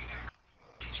 99?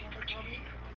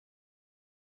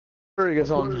 Where he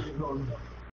gets on?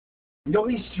 No,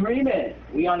 he's streaming.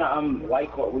 We on a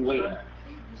white court. We waiting.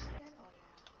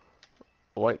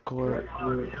 White court.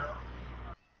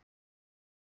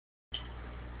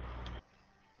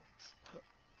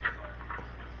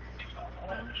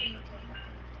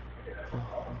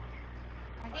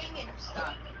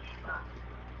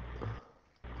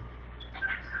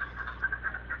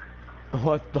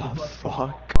 What the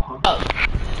fuck?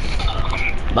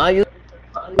 My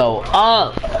YouTube go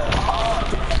up.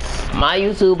 My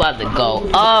YouTube about to go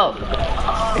up.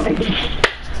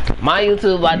 My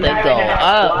YouTube about to go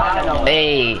up.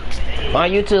 Hey, my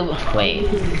YouTube. Wait.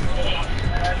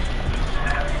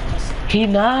 He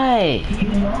not.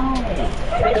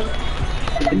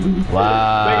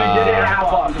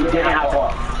 Wow.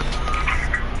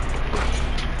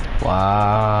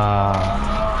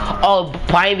 Wow. Oh,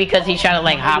 probably because he tried to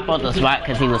like hop on the spot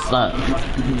because he was stuck.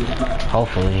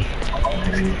 Hopefully.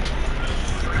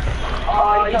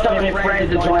 Oh, he's telling his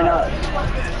friends to join us.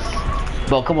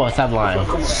 Bro, come on, stop lying.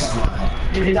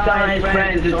 He's telling his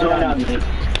friends to join us.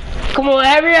 Come on,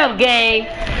 hurry up, gang.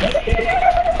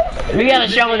 We gotta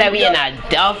show him that we in a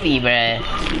Duffy, bruh.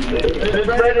 His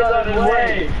friend is on his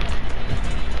way.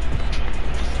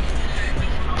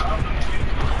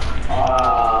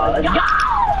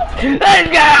 Let's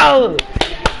go!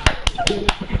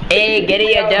 Hey, get in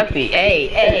your Duffy. Hey,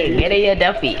 get in your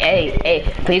Duffy. Hey,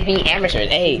 please be amateurs.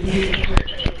 Hey.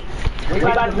 We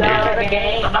about to sell the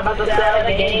game. I'm about to sell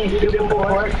the game. Stupid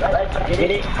board. Let's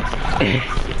get it.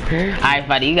 Alright,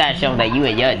 buddy, you gotta show him that you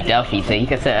and your Duffy so you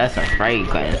can send us a free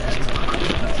quest.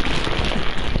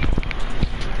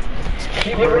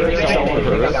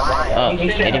 Oh,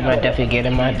 get in my Duffy, get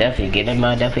in my Duffy, get in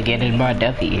my Duffy, get in my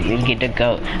Duffy. You get to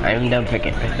go. I'm done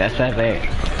picking. That's right there.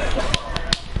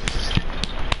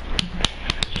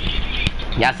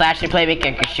 Y'all slash your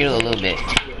playmaker can shoot a little bit.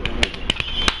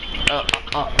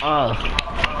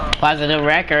 Positive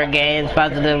record games,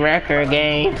 positive record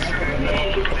games.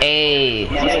 Hey.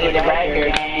 Negative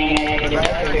record games.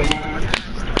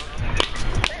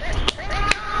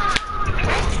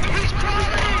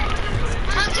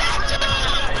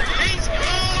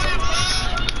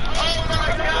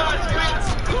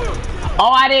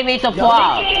 Oh, I didn't mean to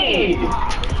flop.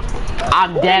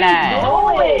 I'm dead ass.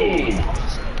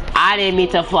 I didn't mean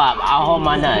to flop. I'll hold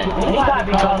my nut. You gotta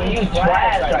be calling you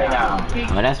trash right now.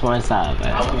 Well, that's one side,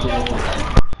 man.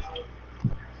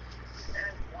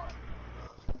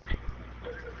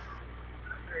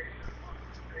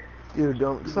 You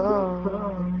don't suck.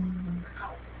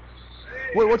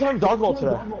 Wait, what time's dodgeball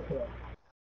today?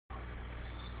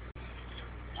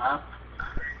 Huh?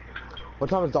 What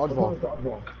time is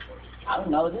dodgeball? I don't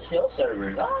know, this field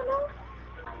servers. I don't know.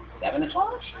 7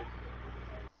 o'clock?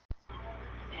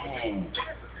 Dang.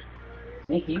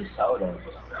 Nicky, you soda.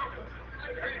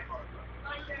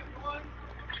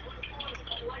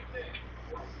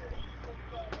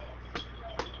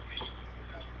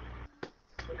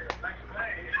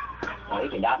 Oh, you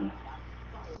can got me.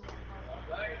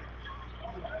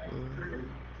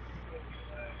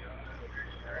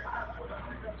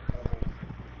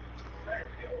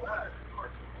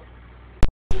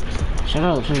 Shut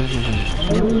up.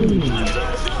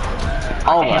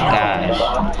 Oh my gosh.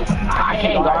 I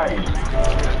can't guard him.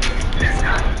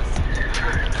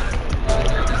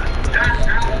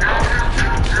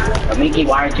 Mickey,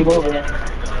 why aren't you moving?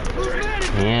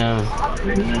 Yeah.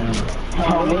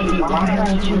 Oh, Mickey, why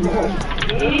aren't you moving?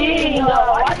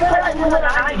 I feel like this is a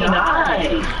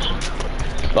 99.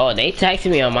 Oh, they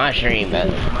texted me on my stream, but.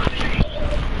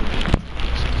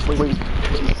 Wait.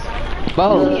 Bro.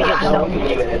 Don't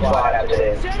give it a spot after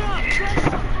this.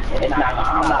 It's not,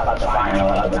 I'm not about to find no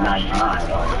other 99.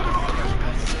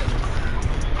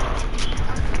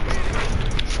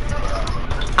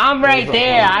 I'm right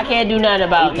there. I can't do nothing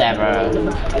about that, bro.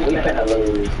 We finna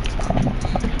lose.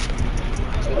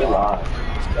 We lost.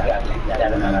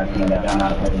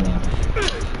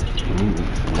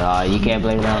 No, you can't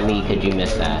blame it on me because you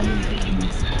missed that.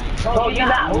 Bro, you're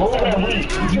not moving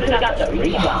weak. You just got the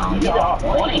rebound. You're off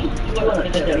point. You're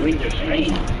gonna sit there and read your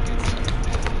screen.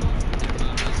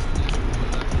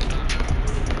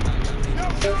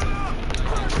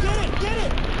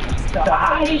 So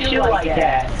how do you shoot like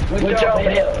that with your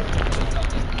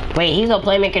build? Wait, he's a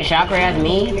playmaker chakra as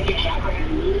me?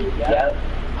 Yep.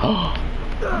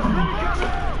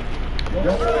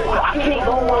 I can't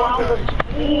go along with the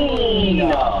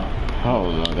screen. Oh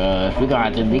my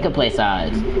gosh, we can play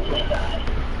sides.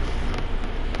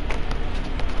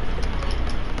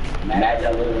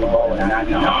 Imagine losing the ball and not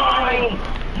nine.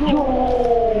 Yo,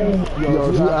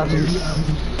 who asked you?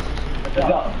 Let's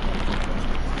go.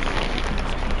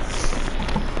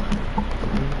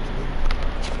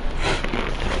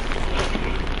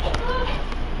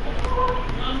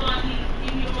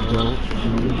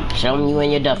 Show me you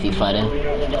and your Duffy fighting.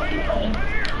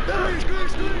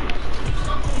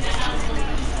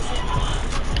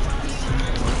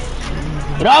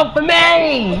 Get off of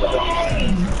me!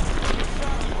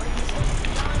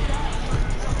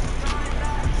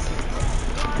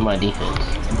 Come on, defense.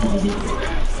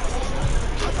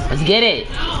 Let's get it!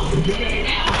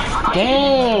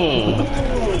 Dang!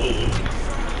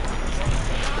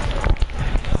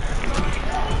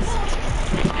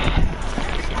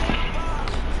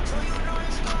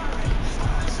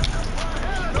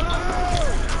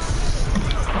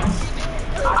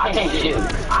 I can't shoot.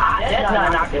 That's not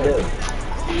enough to do.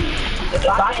 If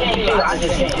I can't shoot, I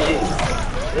just can't shoot.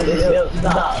 This feels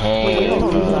stuck.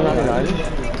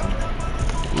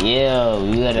 Yo,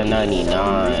 you got a 99.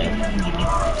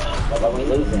 But we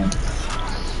losing.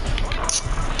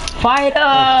 Fight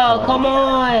up! Come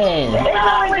on! That's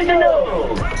all we can do.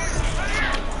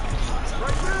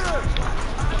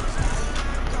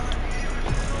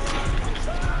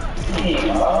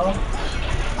 Damn, bro.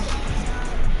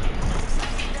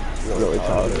 Really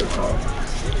talented.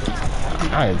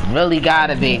 I really got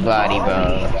a big body,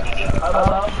 bro.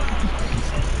 Hello?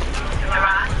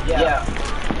 Yeah.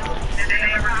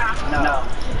 No.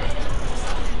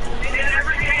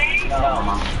 No,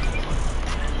 Mom.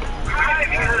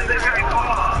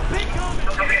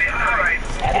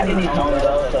 I think he's told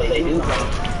those, so they do.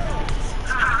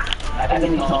 I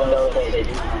think he's told those, so they do.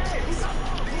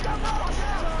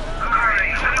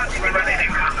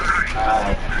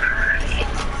 Alright.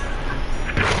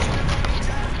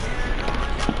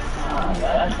 Oh,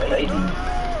 that's crazy.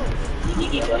 He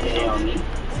keeps blaming it on me.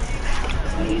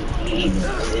 He is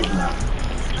now.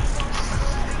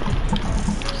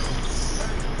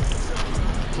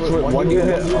 when do you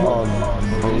hit,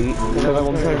 elite? Because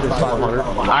I'm trying to do 500.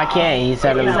 I can't, he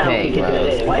said him to pay,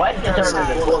 bro. What determines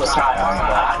the full tryhard,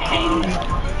 bro? I can't.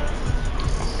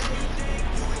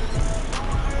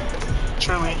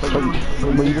 Truly.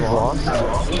 But you just lost?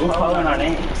 We're calling our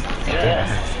name. Yeah.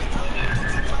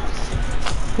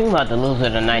 We about to lose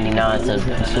with a 99 to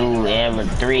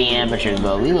 3 amateurs,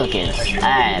 bro. We looking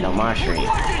sad on my street.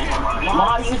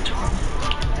 Mom, you...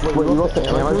 Wait, you lost the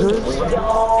amateurs?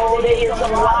 Yo, they get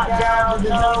some lockdowns. There's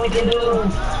nothing we can do.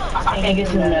 I can't get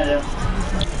to that.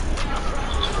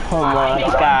 Oh my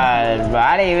god, bro.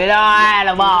 I didn't even know I had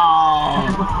a ball.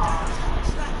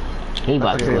 He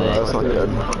about to Okay, quit. that's not good.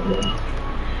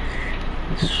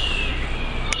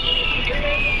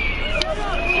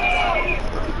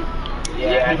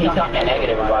 Yeah, he's talking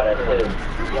negative about us too.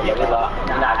 Yeah, we lost.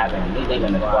 We're not having me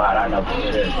leaving the squad. I know for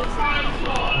sure.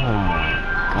 Oh my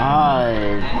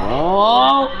god,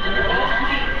 bro.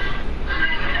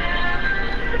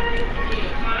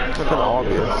 It's kind of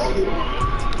obvious.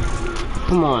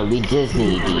 Come on, we just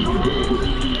need these.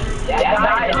 That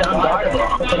guy is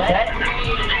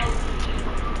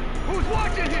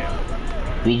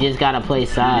unguardable. We just gotta play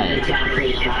sides.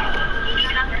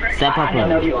 Step up I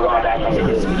know him. you were going back on the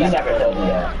dude. You never told me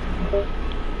that.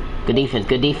 Good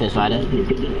defense, fighter.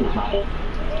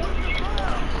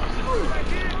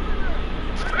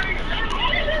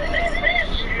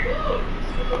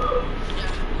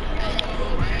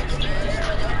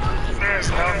 There's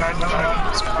no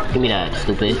 99. Give me that,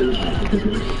 stupid.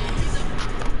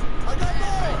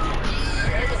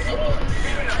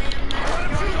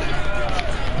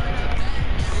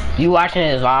 You watching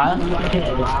his live?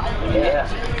 Yeah.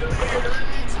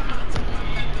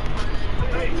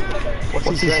 What's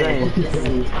he saying? What's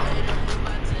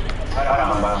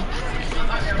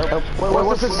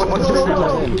his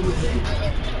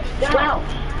name?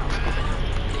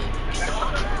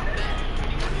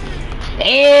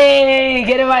 Hey,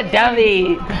 get him my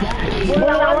dummy! What's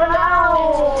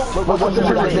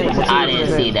his name? I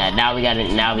didn't see that. Now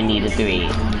we need a 3.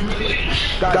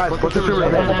 Guys, what's his name? I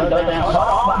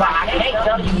can't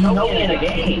tell you no in the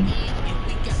game.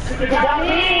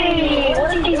 Daddy, what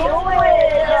are you doing?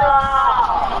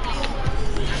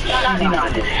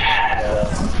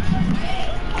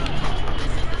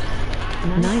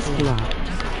 Nice block.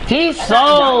 He's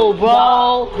sold,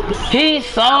 bro! He's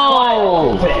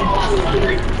sold!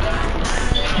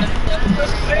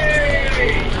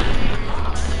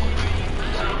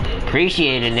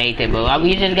 Appreciate it, Nathan, but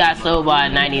we just got sold by a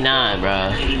 99,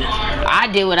 bro. I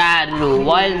did what I had to do.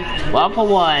 One for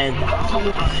one.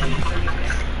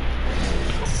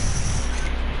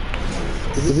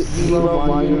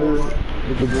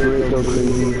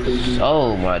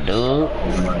 Oh, my dude.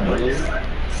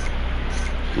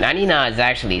 99 is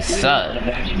actually suck.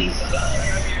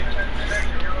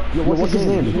 Yo, what's his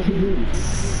name?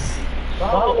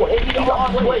 Oh, if you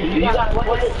lost weight, you gotta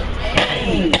put it.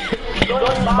 Hey, go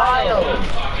in bio.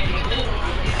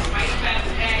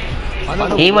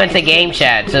 He went to game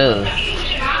chat too.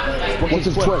 What's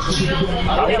his Twitch? Oh,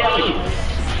 he definitely.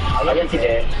 Oh, yes, he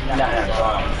did. No.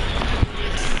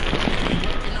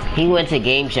 He went to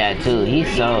game chat too. He's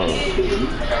so.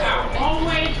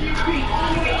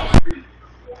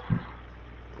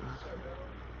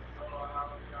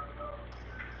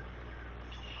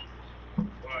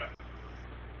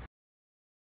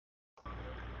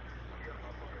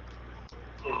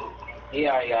 He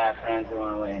already got friends who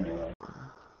went away anyway.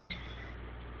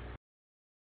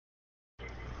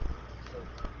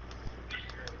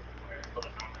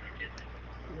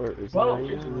 Where is Whoa!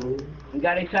 We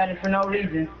got excited for no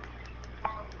reason.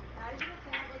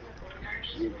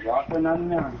 You lost for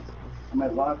 99. I'm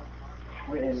at lost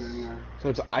for 99. So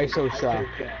it's ISO shot.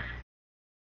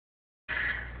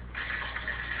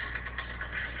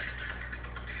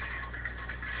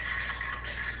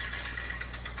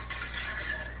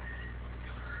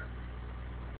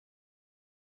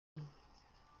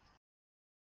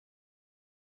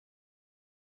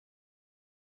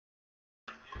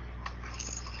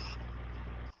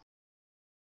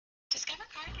 Discover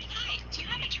card? Hi, do you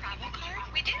have a travel card?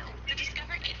 We do. The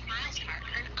Discover 8 Miles card.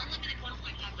 Earn unlimited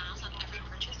 1.5 miles on every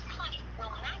purchase. Plus, we'll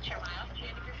match your miles at the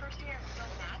end of your first year. You'll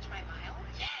match my miles?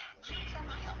 Yeah, mile for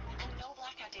mile. And no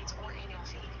blackout dates or annual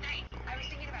fee. Hey, I was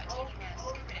thinking about taking a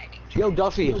scuba diving. Yo,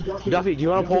 Duffy, do you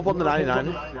want to pull up on the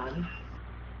 99?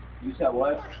 You said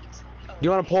what? Do you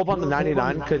want to pull up on the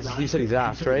 99? Because you said he's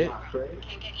asked, right?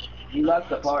 He left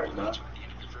the park, bro.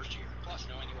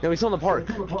 No, he's still in the park.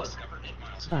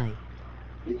 Bye.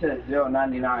 He said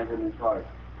 0.99 in his park.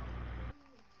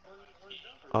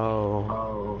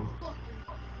 Oh.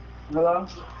 Hello?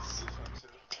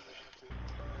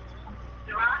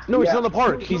 No, he's still in the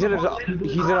park. He's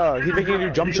making a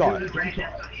new jump shot.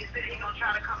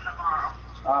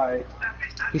 Alright.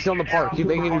 He's still in the park. He's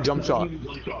making a new jump shot.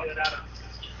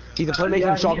 He's a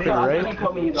playmaking shot creator, right? He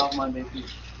told me he's off Monday.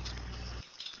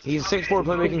 He's a 6'4"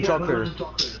 playmaking shot creator.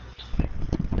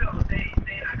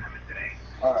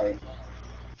 Alright.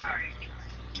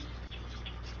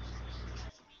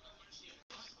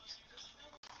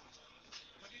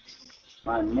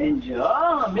 My ninja.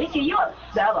 Oh, Mickey, you a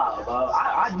sellout, bro.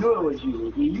 I knew it was you,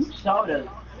 Mickey. You sold us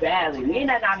badly. We ain't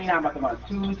at 99 about to run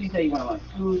twos. He said you want to run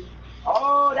twos.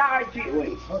 Oh, that cheesy.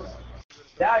 Wait, hold on.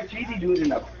 That cheesy dude in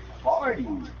the party.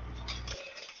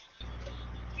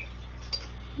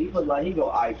 He was like, he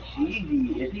go, I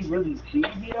cheesy. Is he really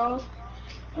cheesy, though?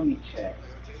 Let me check.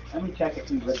 Let me check if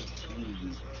he's really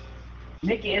cheesy.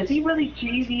 Mickey, is he really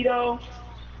cheesy, though?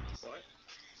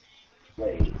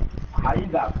 Wait. How you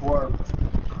got 4?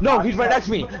 No, he's right next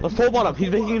to me. Let's pull one up. He's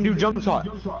making a new jump shot.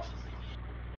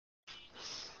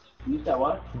 You said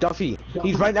what? Duffy.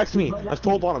 He's right next to me. Let's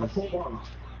pull up on him.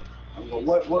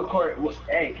 What court?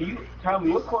 Hey, can you tell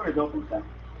me what court is open, Sam?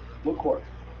 What court?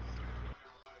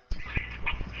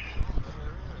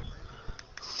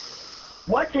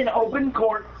 What's an open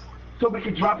court so we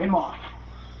can drop him off?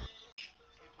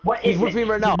 What is He's with me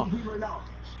right now.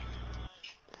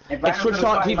 It's Switch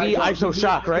Shot TV, ISO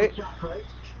Shack, right?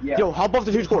 Yeah. Yo, hop off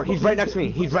the huge court. He's right next to me.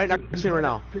 He's right next to me right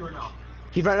now.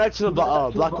 He's right next to the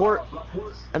black court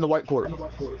and the white court.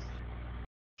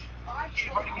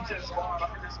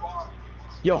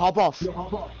 Yo, hop off.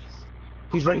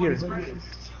 He's right here.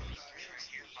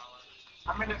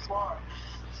 I'm in this one.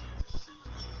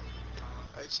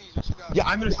 Yeah,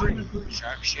 I'm in a stream.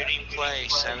 Sharpshooting play,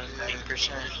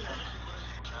 70%.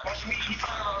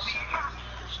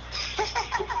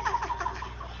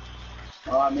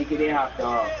 Oh, I make it in hot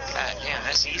dog. God damn,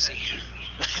 that's easy.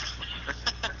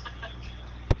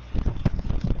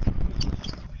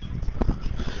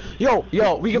 Yo,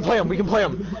 we can play him.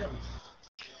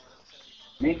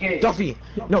 Make it. Duffy,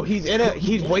 no, he's in it.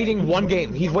 He's waiting one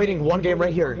game. He's waiting one game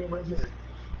right here.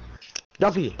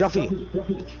 Duffy.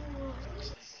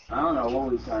 I don't know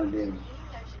what we trying to do.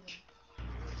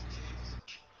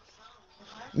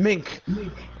 Mink.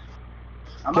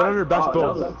 Get under best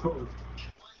build.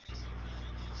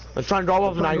 Let's try and draw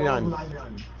off 99.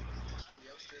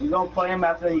 We gonna play him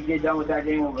after he get done with that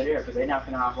game over there, cause they not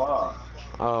gonna hop off.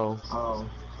 Oh.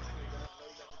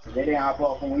 They didn't hop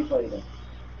off when we played them.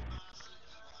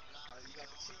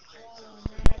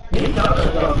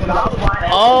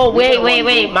 Oh,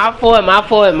 wait. My fault.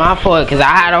 Because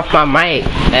I had off my mic.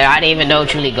 And I didn't even know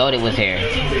Truly Goated was here.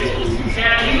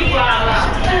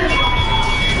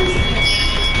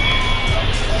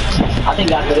 I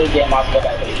think after this game, I'll go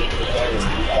back to the game.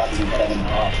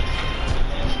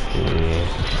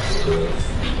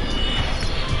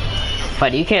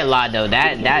 But you can't lie though.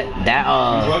 That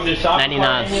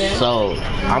 99 so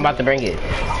I'm about to bring it.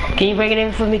 Can you bring it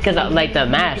in for me? Cause like the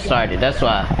match started. That's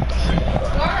why.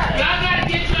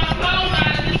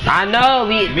 I know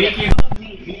we.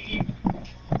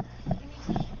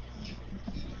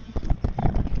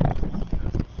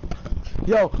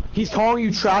 Yo, he's calling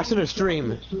you trash in a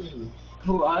stream.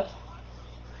 Who, us?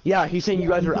 Yeah, he's saying you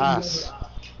guys are ass.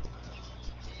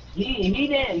 He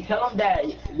didn't tell him that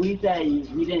we said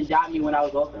he didn't drop me when I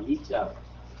was open. He said.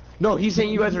 No, he's saying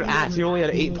you guys are ass. You only had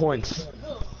 8 points.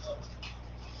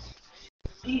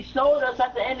 He sold us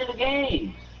at the end of the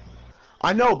game.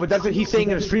 I know, but that's what he's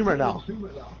saying in a stream right now.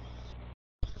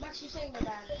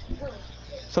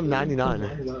 Some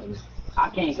 99. I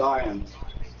can't guard him.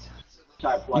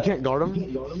 Start play. You can't guard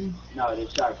him? No, they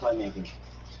start playmaking.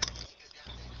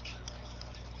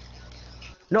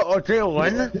 No, if they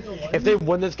win, if they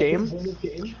win this game,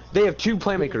 they have 2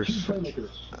 playmakers.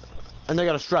 And they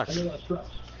got a stretch.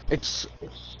 It's...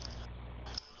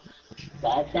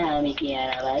 Wait,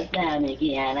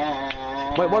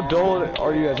 what build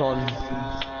are you guys on?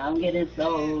 I'm getting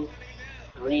so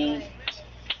green.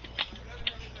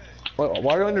 Wait,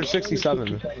 why are you under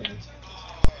 67?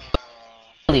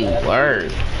 Holy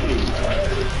word.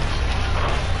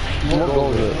 What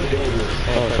goal is it?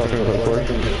 Oh, something with a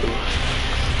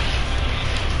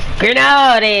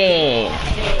Grenade!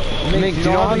 Nick, do you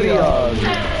know how many,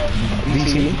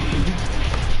 DC?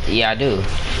 Yeah, I do.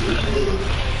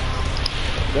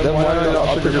 Then why not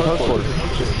upgrade your post score?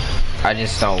 I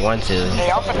just don't want to. Hey,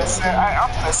 I'm finna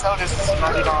sell this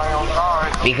 $99 on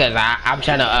guard. Because I'm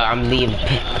trying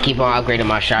to, keep on upgrading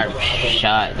my shot,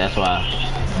 that's why.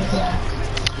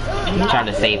 I'm trying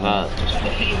to save up.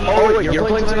 Oh, wait, you're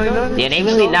playing tonight then? Yeah, they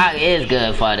really not is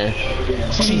good for this.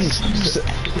 Jeez.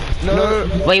 No.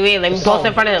 Wait, let me post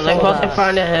in front of him.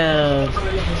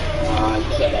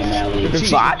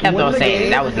 So I kept on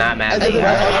saying that was not mad. Dang,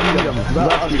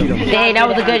 that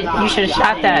was a good. You should have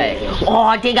shot that. Oh,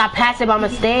 I think I passed it by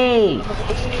mistake.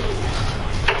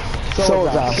 So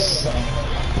was us.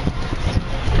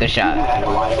 Good shot.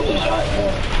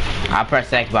 I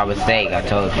pressed X by mistake. I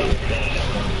told you.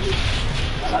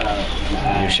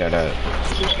 You shut up.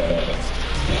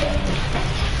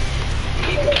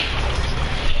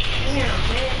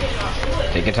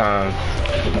 Take your time.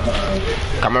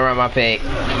 Come around my pick.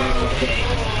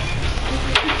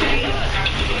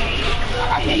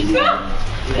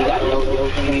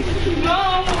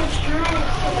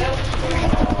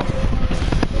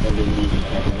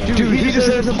 Dude, he just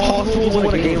said it's impossible to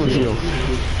win a game with you.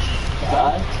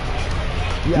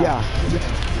 Yeah.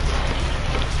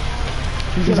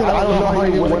 He said, I don't know how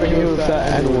you win a game with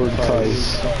that N-word,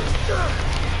 cuz.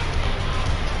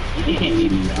 You can't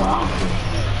beat me, bro.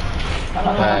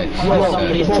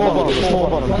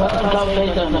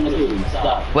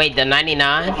 Wait, the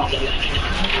 99?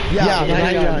 Yeah, the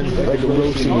 99. Like the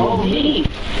roasting one.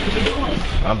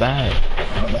 Not bad.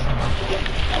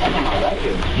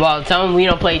 Well, tell him we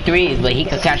don't play threes, but he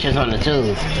could catch us on the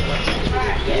twos.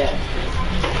 Yeah.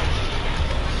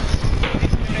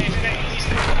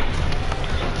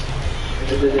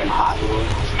 This is impossible.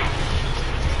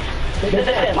 This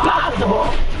is impossible.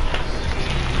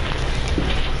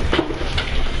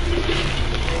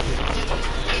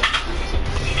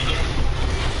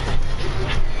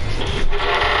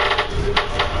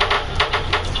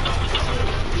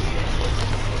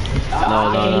 No.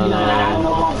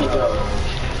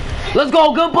 Let's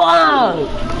go, good ball!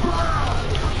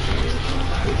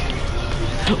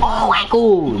 Oh,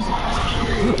 ankles!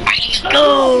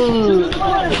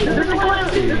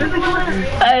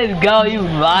 Let's go, you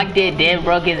rocked it, then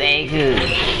broke his ankles.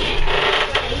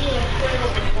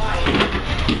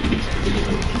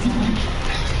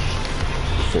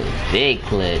 It's a big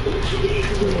clip.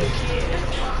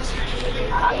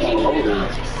 I can't hold it.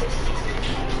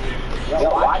 Yo,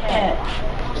 I can't.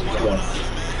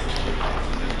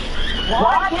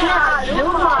 Why can't I do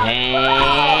my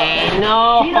Hey,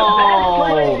 no! You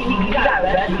got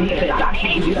best defense. I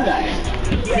can't do that.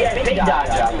 Yeah, big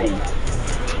dodge on me.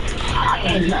 I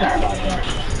can't do that about that.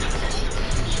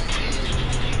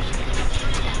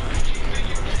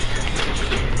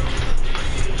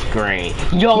 Great.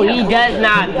 Yo, he does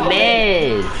not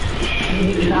miss.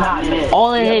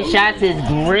 All of his shots is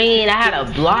green. I had a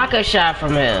blocker shot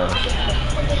from him.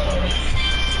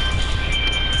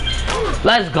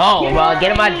 Let's go, bro.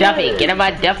 Get him my Duffy. Get him my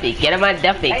Duffy. Get him my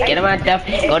Duffy. Get him my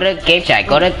Duffy. Go to game chat.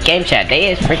 Go to game chat. They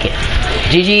is freaking.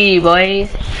 GG, boys.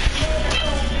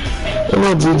 Come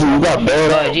on, GG. You got bad.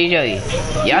 Bro, GG.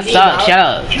 Y'all suck. Shut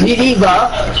up. GG, bro.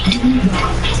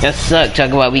 Y'all suck. Talk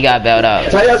about we got bailed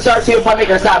out. Tell your start to make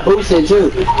her stop boosting,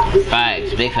 too.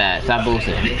 Facts. Big fat. Stop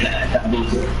boosting.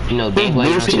 You know, big boy,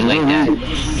 you don't shoot like that.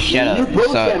 Shut up. You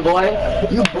boosting, boy.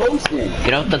 You boosting.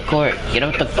 Get off the court. Get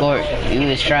off the court. You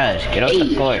was trash. Get off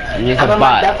the court. You was a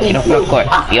bot. Get off the court.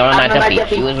 You are not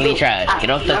Duffy. You was really trash. Get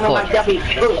off the court.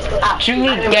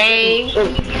 Truly game.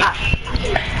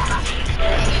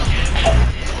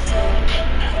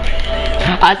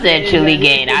 I said Truly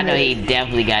game. I know he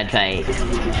definitely got tight.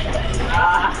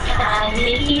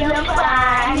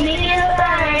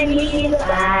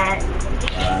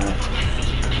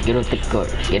 Get off the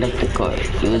court. Get off the court.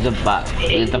 He was a bot.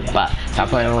 He was a bot. Stop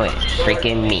playing with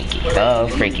freaking Mickey. The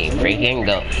freaking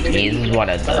go. He's one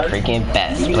of the freaking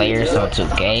best players on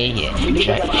 2K.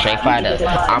 Yeah. Straight fighter.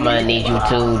 I'ma need you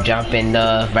to jump in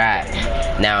the rack.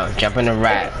 Now, jump in the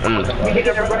rack.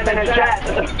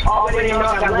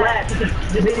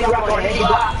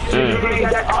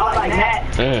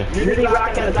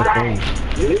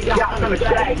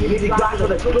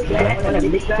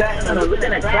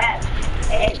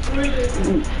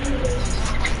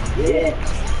 Yeah.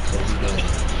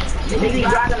 Nigga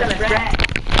got on the track.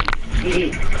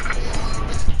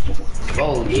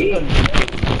 Oh, yeah.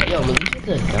 Yo, but you just a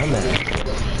dumbass.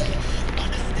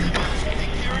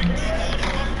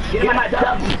 Get my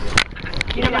Duffy.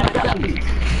 Get my Duffy.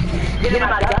 Get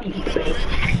my Duffy.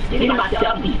 Get my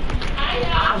Duffy.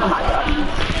 I'm my Duffy.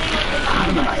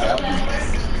 I'm my Duffy.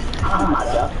 I'm my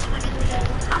Duffy.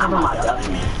 I'm my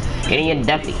Duffy. Getting in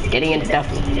Duffy. Getting in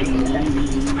Duffy.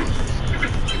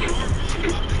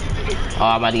 Oh,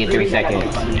 I'm about to get 3 seconds.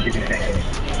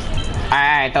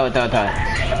 Alright, throw it. Alright.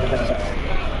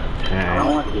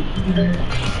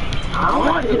 I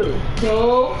want to.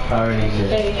 Don't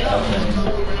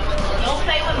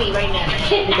play with me right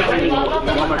now.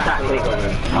 One more shot, take over.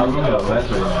 I was gonna go last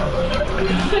one.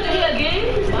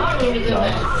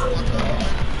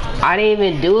 I didn't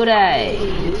even do that.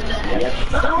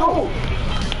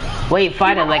 Wait,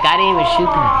 fighter, like I didn't even shoot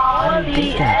that. I didn't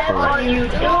do that for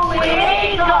it.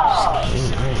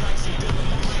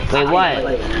 Wait, what?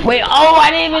 Wait, oh,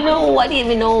 I didn't even know. I didn't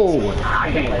even know.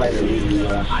 I can't play the league,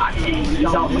 bro.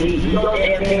 You don't need, you go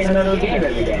AFK in the middle of the game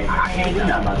every day. I can't do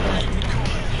nothing about that.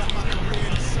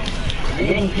 And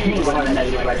then you see what I'm gonna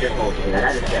do like your fault.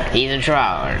 That is that. He's a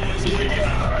tryhard.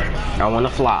 I wanna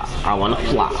flop. I wanna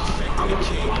flop.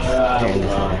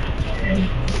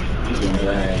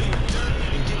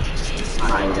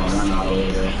 I ain't gonna run all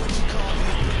over.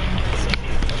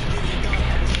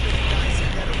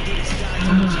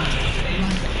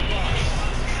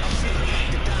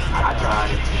 I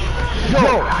tried. Yo,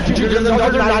 there's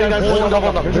another 99 pulling up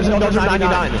on them. There's another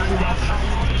 99.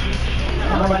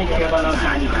 Nobody care about those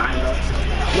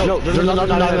 99, bro. No, there's another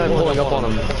 99 pulling up on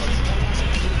him.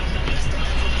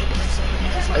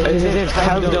 His name's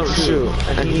Kevin Don't Shoot.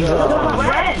 And he's That's my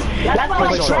friend! That's my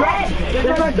friend!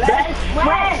 That's my best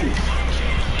friend!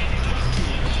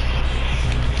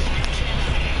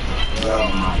 Oh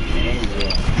my man.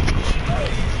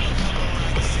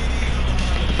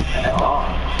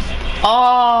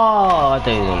 Oh, I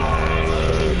think.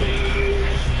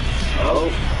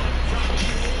 Oh.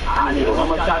 I need one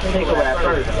more shot to take away at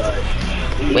first, but...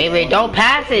 Wait, don't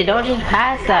pass it. Don't just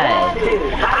pass that.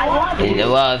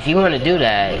 Well, if you want to do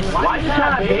that. Why you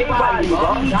trying to big body,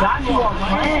 bro? You got me on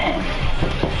plan.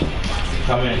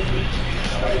 Come in.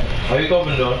 Why you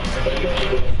open the door?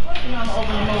 I'm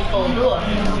opening the full door.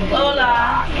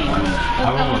 Hola.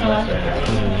 What's going on?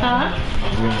 Huh?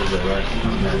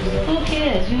 Who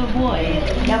cares? You a boy.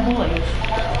 Got boys.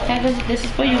 This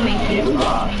is for you, Minky.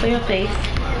 For your face.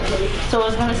 So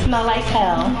it's gonna smell like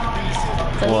hell.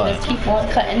 So you just keep on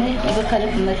cutting it. You can cut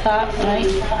it from the top, right?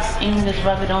 And you can just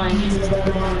rub it on.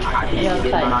 It'll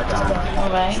cut.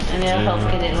 Alright? And it'll help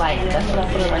get it light. That's what I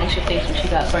put on Anisha's face when she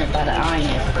got burnt by the iron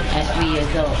at 3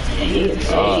 years old. She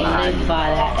lived by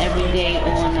that every day,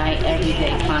 all night, every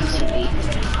day, constantly.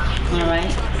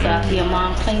 Alright? So after your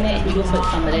mom clean it, you can put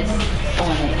some of this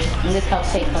on it. And this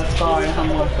helps take her scar and her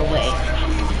mark away.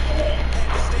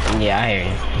 Yeah, I hear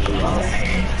you.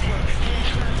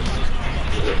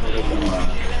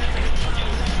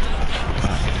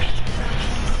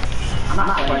 I'm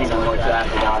not playing no more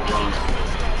draft without drums.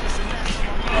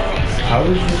 How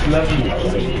is this level?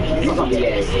 You're gonna be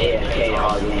AFK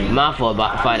all game. My fault,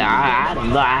 fighter. I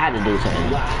had to do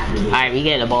something. Alright, we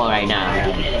getting the ball right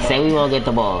now. Say we won't get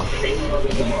the ball. We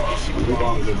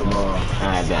won't get the ball.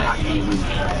 Alright, bet. I can't lose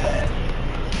that.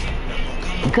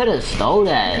 You could have stole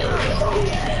that.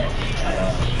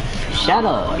 Shut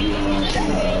up.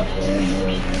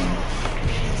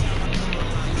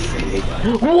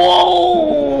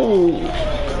 Whoa!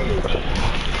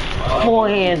 4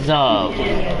 hands up.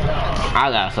 I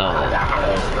got something.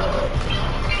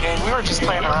 Yeah, we were just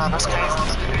playing around. That's crazy.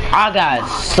 I got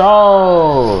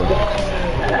sold.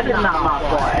 That is not my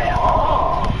fault at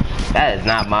all. That is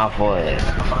not my fault.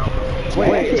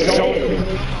 Wait,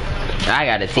 I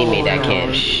got a teammate that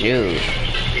can't shoot.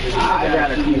 I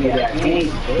got a teammate that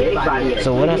can't.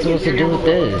 So what am I supposed to do with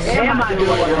this? Am I doing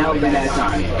what helping that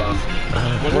time?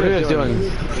 what are you guys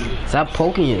doing? Stop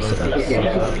poking yourself.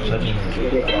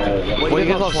 What, you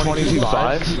guys lost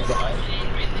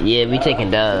 22-5? Yeah, we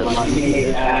taking dubs.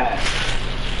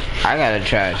 I got a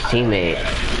trash teammate.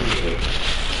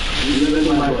 You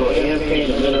literally might go AFK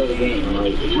in the middle of the game.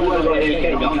 Like, if you want to go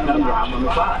AFK, don't come here. I'm on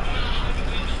the spot.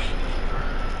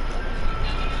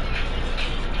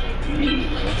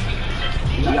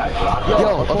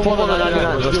 Yo, let's pull on the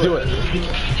 99. Let's do it.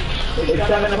 It's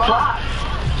 7 o'clock.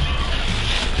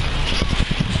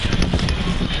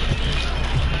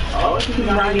 Oh, it's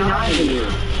 99 here.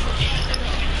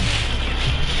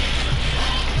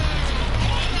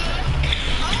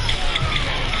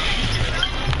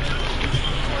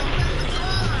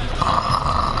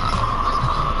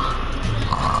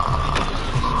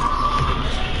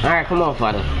 Alright, come on,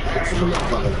 father.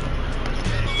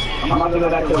 I'm about to go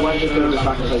back to the Western Service so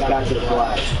I can play back to the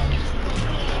flag.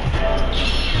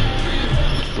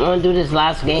 You wanna do this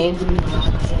last game?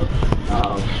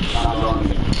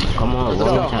 Come on,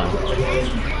 one more time.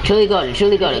 Truly got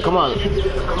it, come on.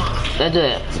 Let's do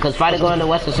it. Cause fighter going to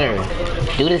Western Service.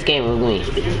 Do this game with me.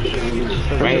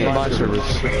 Right here.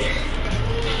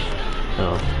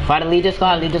 So, fighter, lead the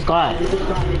squad,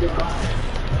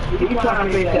 He's trying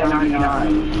to face that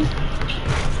 99.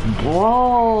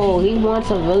 Bro, he wants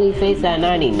to really face that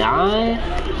 99?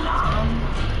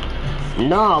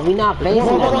 No, we not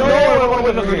facing that.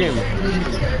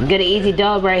 Get an easy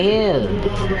dub right here.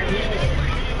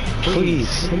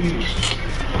 Please.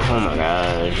 Oh my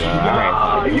gosh,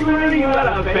 alright. You really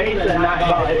gotta face a night,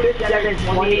 bro. If it's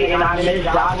 7:20 and I miss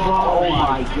dodgeball, oh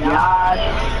my god.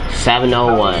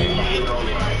 7:01.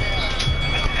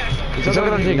 It's only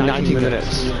gonna take 19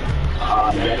 minutes.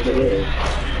 Yes it is.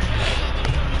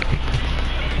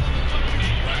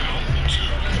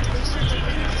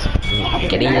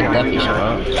 Get in your Duffy,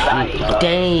 bro.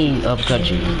 Dang, upcut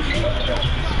you.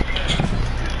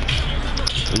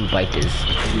 Let me bite this.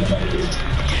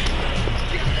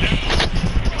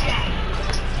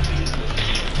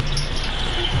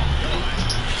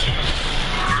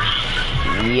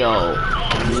 Yo.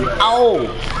 Oh!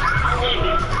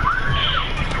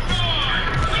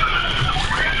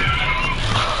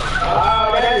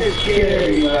 Oh, that is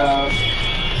scary, bro.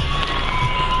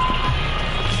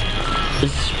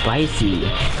 It's spicy.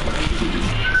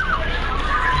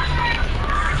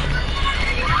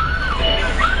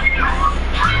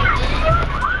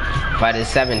 But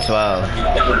it's 7:12.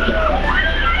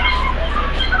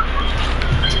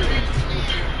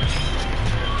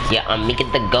 Yeah, I'm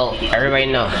making the goat. Everybody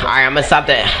know. Alright, I'm gonna stop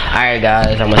that. Alright,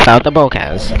 guys, I'm gonna stop the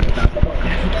broadcast. I'm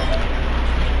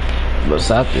gonna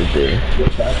stop this dude.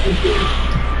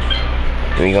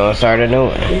 We gonna start a new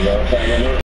one.